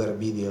longer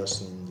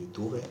videos in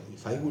YouTube.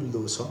 If I will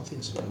do something,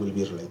 it will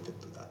be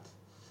related to that.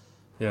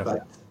 Yeah.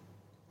 But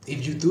if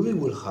YouTube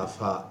will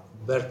have a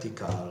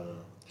vertical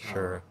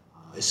Sure.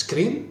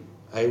 screen,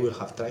 I will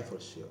have tried for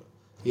sure.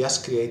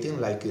 Just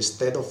creating, like,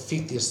 instead of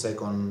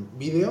 15-second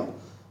video,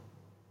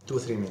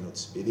 2-3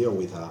 minutes video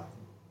with a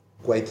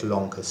quite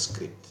long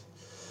script.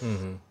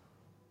 Mm-hmm.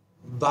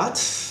 But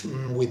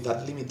with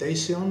that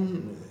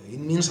limitation, it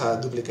means I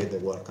duplicate the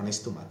work, and it's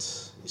too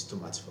much. It's too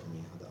much for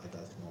me at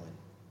that moment.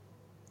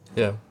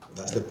 Yeah.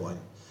 That's the point.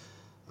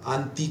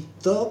 And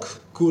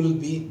TikTok could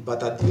be,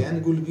 but at the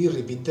end could be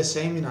repeat the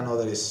same in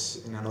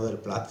another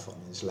platform.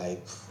 It's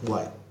like,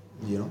 why?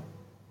 You know?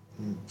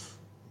 I'm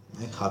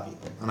happy.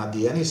 And at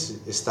the end is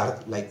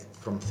start like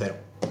from zero.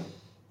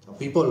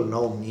 People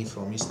know me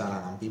from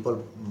Instagram, and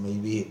people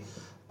maybe,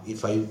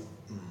 if I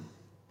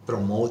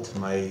promote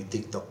my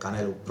TikTok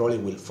channel, probably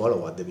will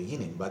follow at the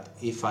beginning. But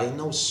if I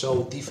now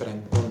show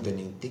different content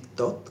in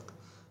TikTok,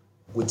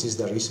 which is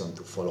the reason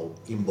to follow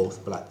in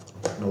both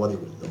platforms, nobody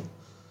will do.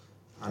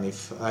 And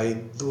if I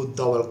do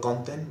double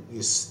content,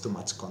 it's too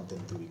much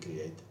content to be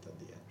created at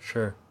the end.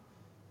 Sure.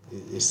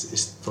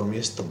 It's for me,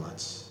 it's too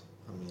much.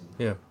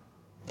 Yeah.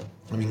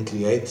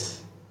 Create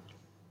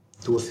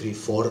 2, 3,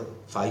 4,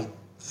 5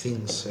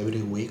 things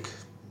every week.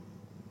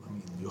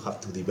 You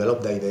have to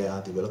develop the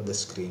idea, develop the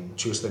screen,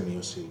 choose the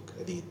music,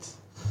 edit.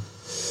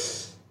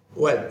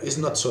 Well, it's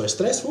not so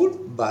stressful,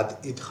 but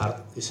it's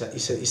hard.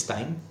 It's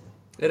time.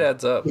 It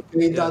adds up. That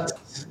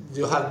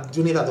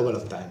you need a double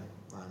of time,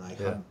 and I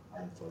have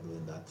time for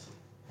doing that.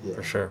 Yeah.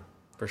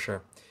 For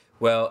sure.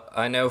 Well,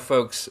 I know,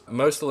 folks,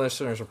 most of the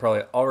listeners are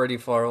probably already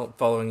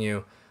following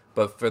you,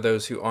 but for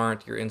those who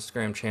aren't, your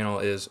Instagram channel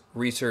is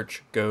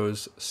Research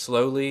Goes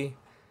Slowly.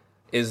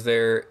 Is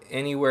there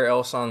anywhere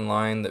else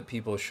online that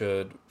people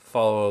should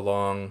follow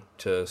along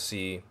to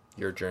see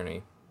your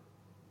journey?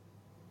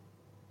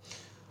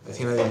 I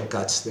think I didn't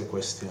catch the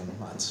question.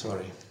 I'm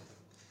sorry.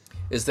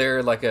 Is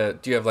there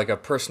do you have like a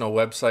personal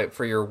website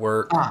for your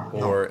work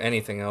or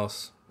anything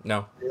else?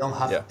 No? I don't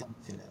have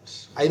anything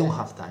else. I don't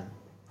have time.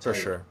 For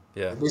sure,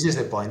 yeah. This is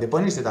the point. The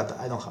point is that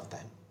I don't have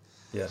time.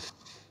 Yeah.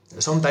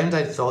 Sometimes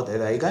I thought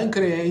that I can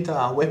create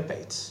a web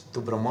page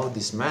to promote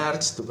this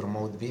merch, to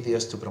promote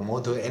videos, to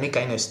promote any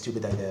kind of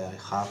stupid idea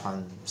I have,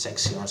 and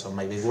sections, or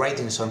maybe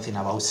writing something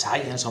about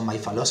science or my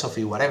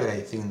philosophy, whatever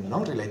I think,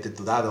 related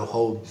to that,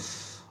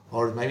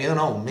 or maybe, I don't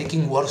know,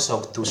 making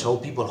workshops to show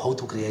people how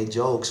to create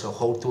jokes or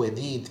how to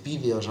edit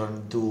videos or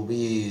to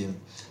be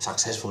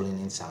successful in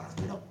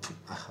Instagram.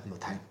 I have no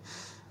time.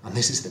 And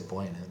this is the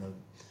point.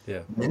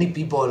 Yeah. Many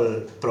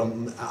people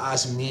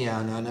ask me,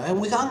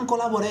 and we can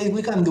collaborate,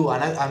 we can do,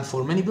 and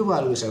for many people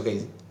I will say,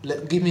 okay,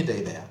 give me the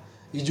idea.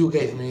 If you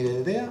gave me the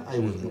idea, I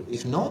will do.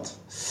 If not,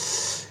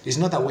 it's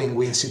not a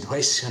win-win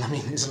situation.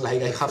 It's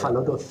like I have a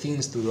lot of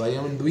things to do. I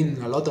am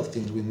doing a lot of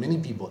things with many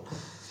people.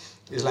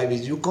 It's like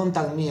if you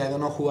contact me, I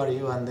don't know who are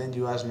you, and then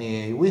you ask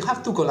me, we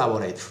have to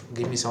collaborate.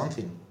 Give me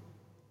something.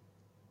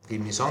 Put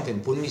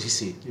me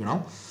CC,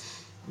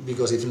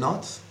 Because if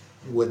not,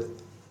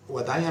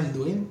 what I am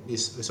doing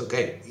is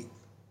okay.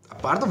 A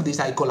part of this,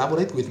 I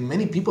collaborate with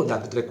many people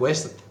that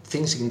request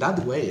things in that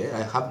way.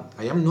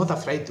 I am not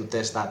afraid to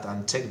test that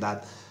and check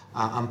that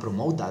and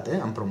promote that,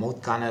 and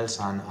promote channels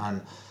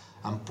and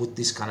put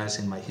these channels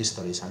in my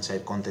histories and share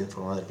content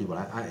from other people.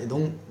 I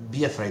don't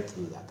be afraid to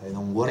do that. I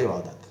don't worry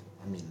about that.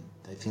 I mean,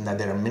 I think that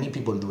there are many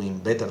people doing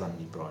better than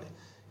me probably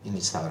in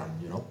Instagram,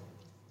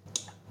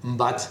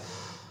 But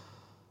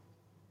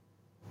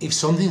if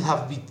something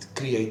have been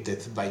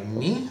created by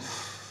me,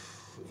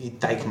 it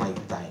takes my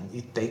time.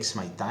 It takes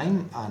my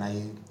time, and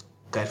I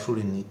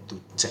carefully need to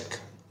check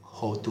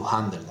how to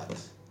handle that.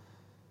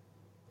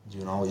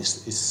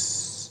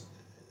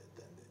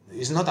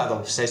 It's not an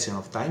obsession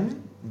of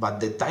timing, but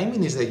the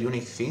timing is the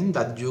unique thing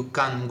that you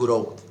can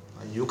grow.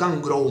 You can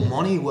grow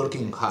money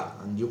working hard,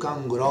 and you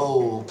can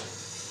grow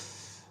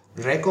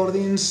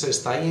recordings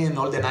staying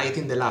all the night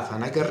in the lab,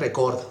 and I can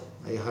record.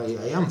 I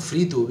am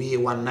free to be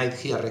one night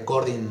here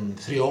recording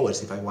 3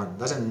 hours if I want.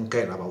 Doesn't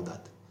care about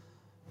that.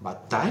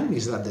 But time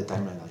is not the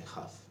time that I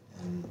have,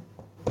 and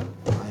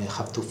I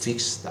have to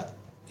fix that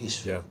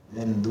issue. Yeah.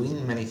 And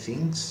doing many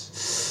things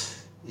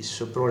is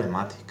so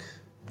problematic.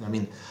 I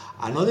mean,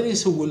 another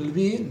issue will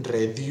be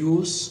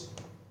reduce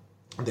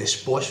the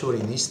exposure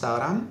in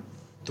Instagram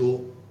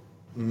to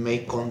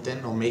make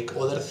content or make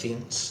other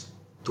things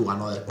to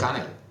another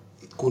channel.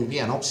 It could be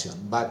an option,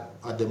 but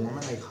at the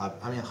moment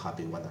I'm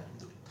happy what I'm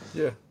doing.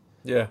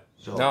 Yeah.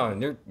 So, no,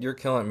 and you're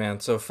killing it, man.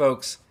 So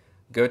folks,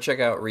 go check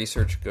out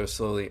Research Go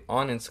Slowly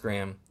on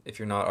Instagram if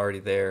you're not already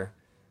there.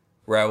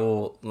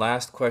 Raúl,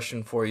 last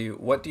question for you.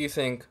 What do you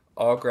think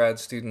all grad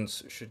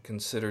students should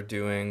consider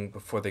doing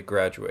before they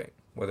graduate,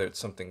 whether it's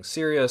something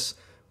serious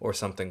or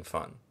something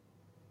fun?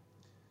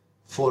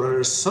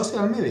 For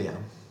social media?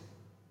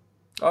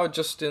 Oh,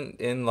 just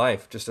in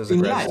life, just as a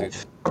grad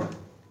student.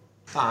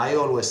 I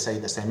always say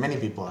the same. Many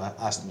people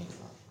ask me,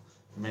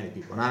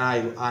 and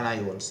I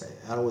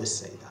always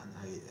say that.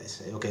 I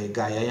say, okay,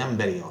 guy, I am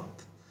very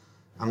old,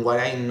 and what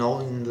I know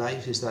in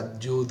life is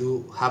that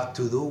you have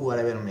to do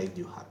whatever makes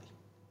you happy,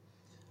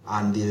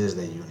 and this is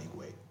the unique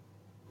way.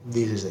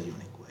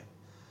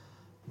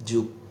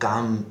 You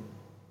can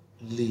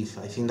live.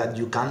 I think that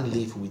you can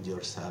live with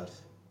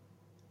yourself,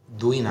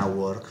 doing a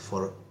work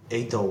for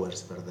 8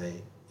 hours per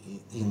day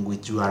in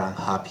which you are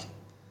unhappy,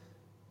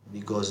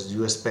 because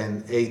you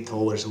spend 8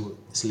 hours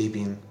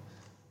sleeping,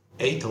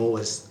 8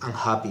 hours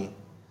unhappy,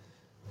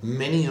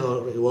 many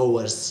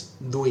hours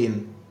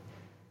doing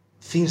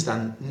things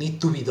that need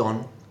to be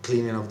done,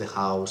 cleaning of the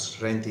house,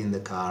 renting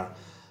the car,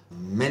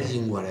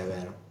 managing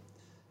whatever,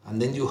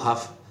 and then you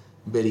have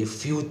very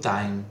few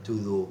time to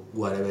do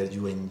whatever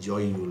you enjoy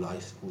your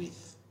life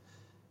with.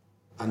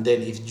 And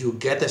then if you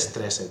get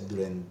stressed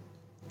during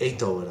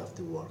 8 hours of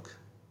the work,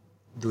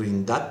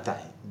 during that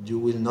time, you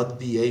will not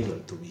be able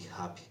to be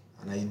happy.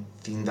 And I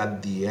think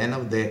that the end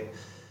of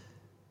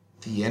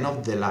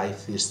the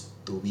life is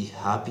to be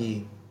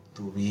happy,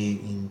 to be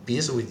in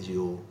peace with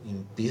you,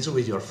 in peace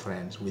with your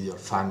friends, with your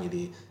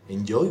family,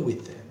 enjoy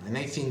with them. And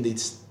I think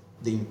it's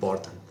the unique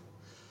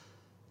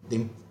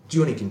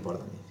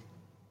important.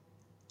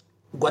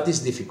 What is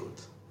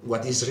difficult?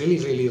 What is really,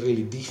 really,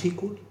 really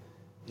difficult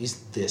is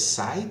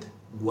decide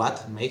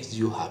what makes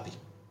you happy.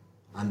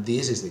 And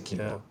this is the key.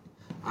 Yeah.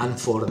 And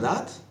for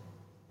that,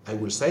 I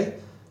will say,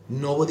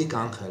 nobody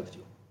can help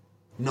you.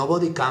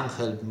 Nobody can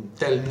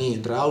tell me,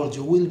 Raúl,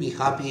 you will be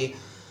happy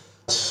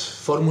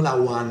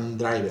Formula 1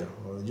 driver,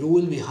 or you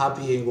will be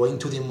happy going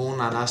to the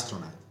moon an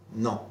astronaut.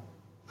 No,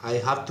 I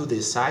have to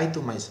decide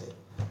to myself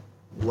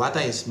what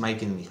is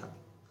making me happy.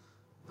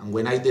 And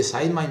when I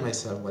decide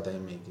myself what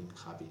I'm making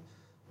happy,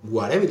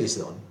 whatever is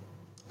done,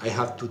 I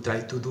have to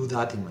try to do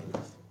that in my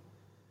life.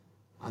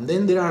 And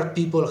then there are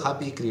people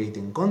happy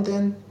creating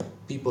content,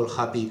 people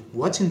happy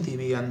watching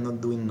TV and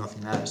not doing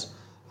nothing else,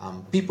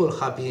 people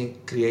happy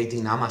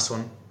creating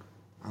Amazon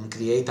and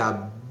create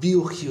a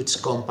big,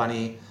 huge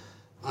company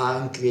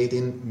and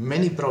creating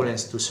many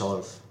problems to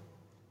solve.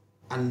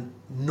 And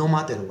no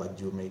matter what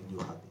you make you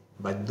happy,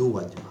 but do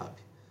what you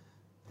happy.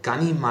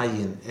 Can you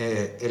imagine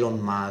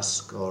Elon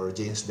Musk or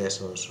James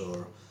Bezos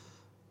or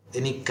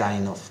any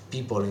kind of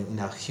people in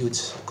a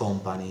huge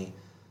company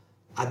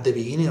at the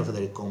beginning of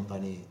their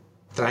company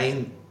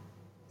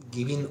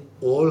giving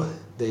all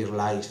their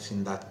lives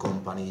in that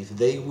company if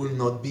they will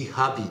not be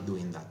happy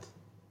doing that?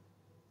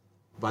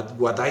 But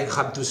what I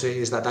have to say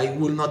is that I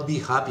will not be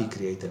happy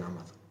creating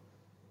Amazon.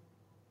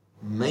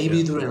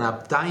 Maybe during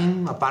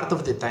a part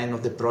of the time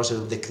of the process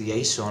of the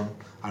creation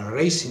and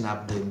raising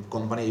up the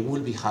company, I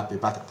will be happy.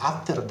 But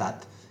after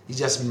that, it's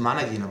just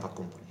managing of a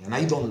company. And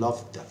I don't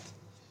love that.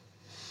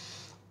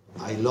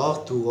 I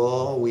love to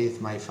go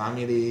with my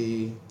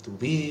family to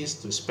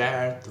beach, to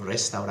spare, to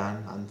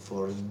restaurant. And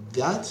for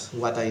that,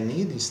 what I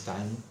need is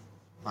time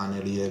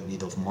and a little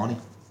bit of money.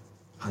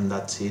 And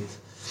that's it.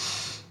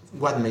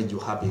 What made you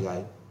happy,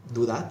 guy?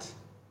 Do that.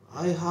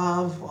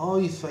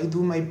 If I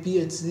do my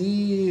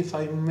PhD, if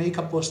I make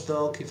a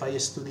postdoc, if I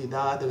study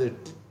that,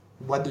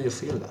 what do you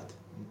feel that?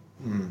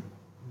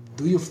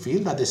 Do you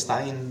feel that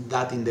studying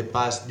that in the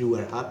past you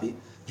were happy?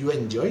 you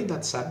enjoy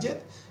that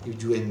subject.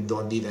 If you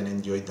didn't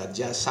enjoy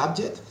that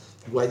subject,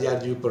 why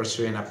are you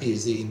pursuing a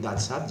PhD in that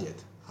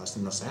subject? Has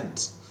no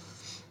sense.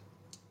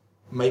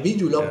 Maybe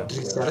you love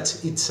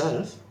research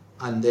itself,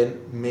 and then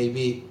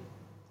maybe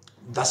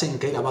doesn't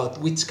care about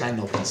which kind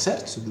of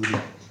research to do.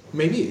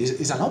 Maybe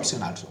it's an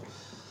option also.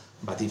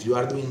 But if you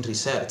are doing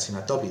research in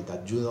a topic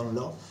that you don't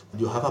love,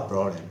 you have a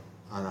problem.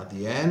 And at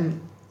the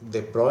end,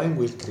 the problem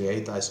will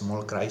create a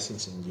small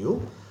crisis in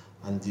you,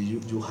 and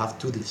you have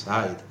to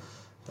decide.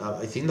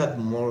 I think that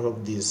more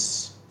of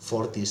these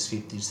 40s,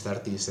 50s,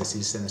 30s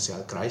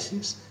existential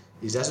crisis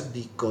is just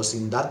because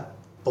in that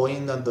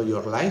point of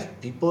your life,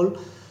 people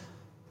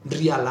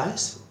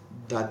realize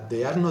that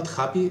they are not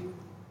happy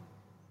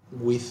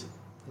with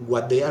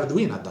what they are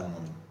doing at that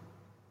moment.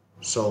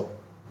 So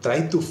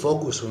try to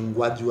focus on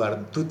what you are,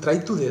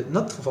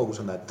 not focus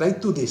on that, try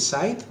to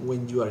decide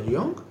when you are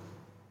young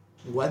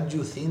what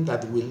you think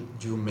that will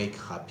you make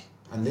happy,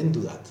 and then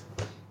do that.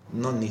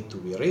 No need to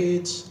be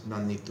rich, no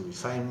need to be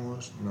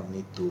famous, no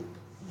need to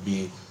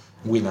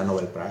win a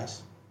Nobel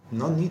Prize.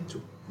 No need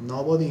to.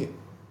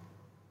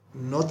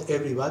 Not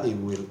everybody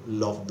will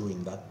love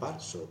doing that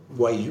part, so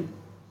why you?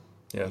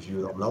 Yeah. If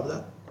you don't love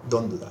that,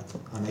 don't do that.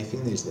 And I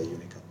think this is the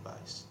unique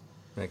advice.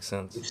 Makes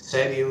sense. If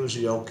serious,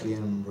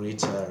 joking,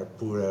 richer,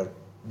 poorer,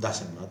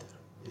 doesn't matter.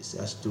 It's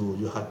just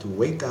you have to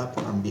wake up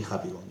and be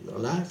happy on your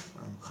life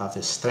and have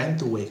the strength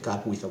to wake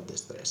up without the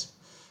stress.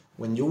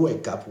 When you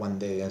wake up one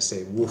day and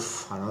say,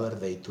 woof, another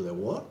day to the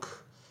work,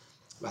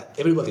 but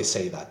everybody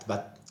say that,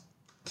 but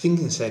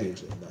thinking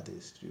seriously, that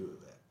is you.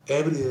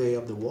 Every day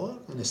of the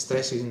work and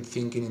stressing,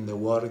 thinking in the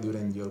work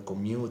during your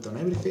commute and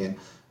everything,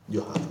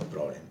 you have a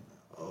problem.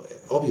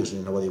 Obviously,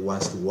 nobody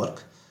wants to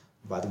work,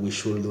 but we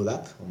should do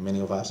that, or many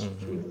of us should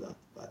do that.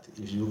 But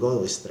if you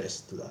go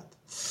stressed to that.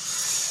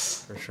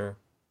 For sure.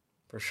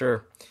 For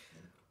sure.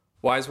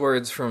 Wise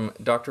words from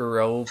Dr.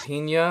 Raúl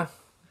Peña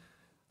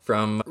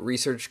from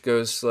Research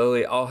Goes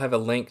Slowly. I'll have a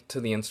link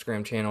to the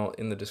Instagram channel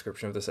in the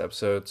description of this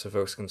episode so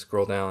folks can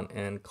scroll down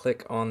and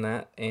click on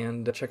that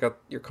and check out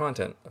your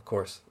content, of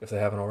course, if they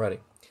haven't already.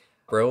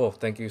 Raúl,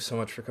 thank you so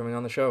much for coming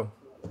on the show.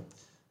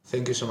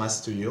 Thank you so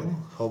much to you.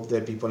 Hope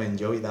the people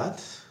enjoy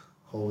that.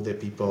 Hope the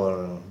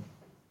people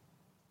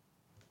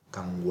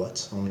can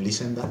watch and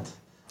listen that.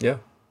 Yeah.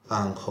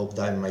 And hope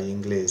that my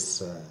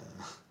English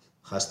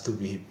has to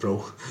be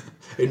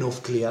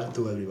enough clear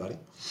to everybody.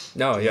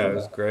 No, yeah, it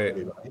was great.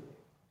 Everybody.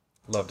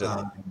 Loved it.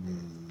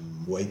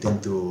 Waiting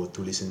to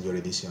listen to your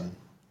edition.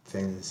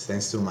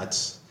 Thanks so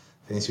much.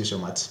 Thank you so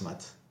much,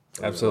 Matt.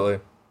 Absolutely.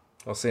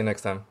 I'll see you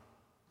next time.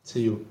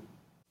 See you.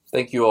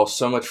 Thank you all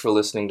so much for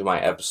listening to my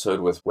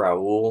episode with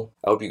Raúl.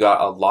 I hope you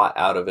got a lot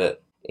out of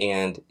it.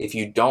 And if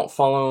you don't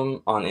follow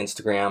him on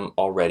Instagram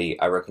already,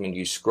 I recommend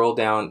you scroll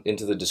down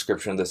into the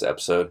description of this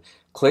episode,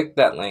 click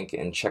that link,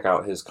 and check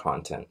out his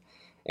content.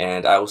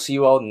 And I will see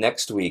you all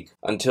next week.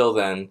 Until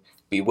then,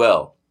 be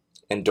well.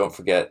 And don't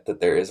forget that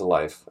there is a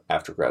life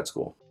after grad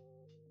school.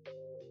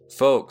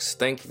 Folks,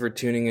 thank you for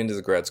tuning into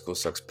the Grad School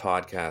Sucks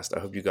podcast.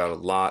 I hope you got a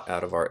lot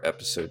out of our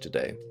episode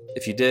today.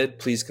 If you did,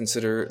 please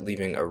consider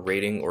leaving a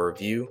rating or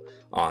review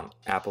on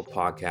Apple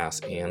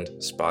Podcasts and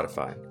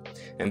Spotify.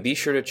 And be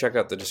sure to check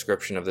out the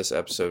description of this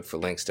episode for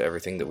links to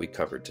everything that we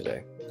covered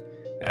today.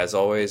 As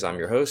always, I'm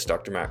your host,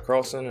 Dr. Matt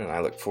Carlson, and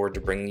I look forward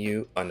to bringing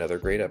you another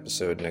great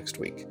episode next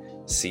week.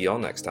 See y'all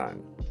next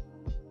time.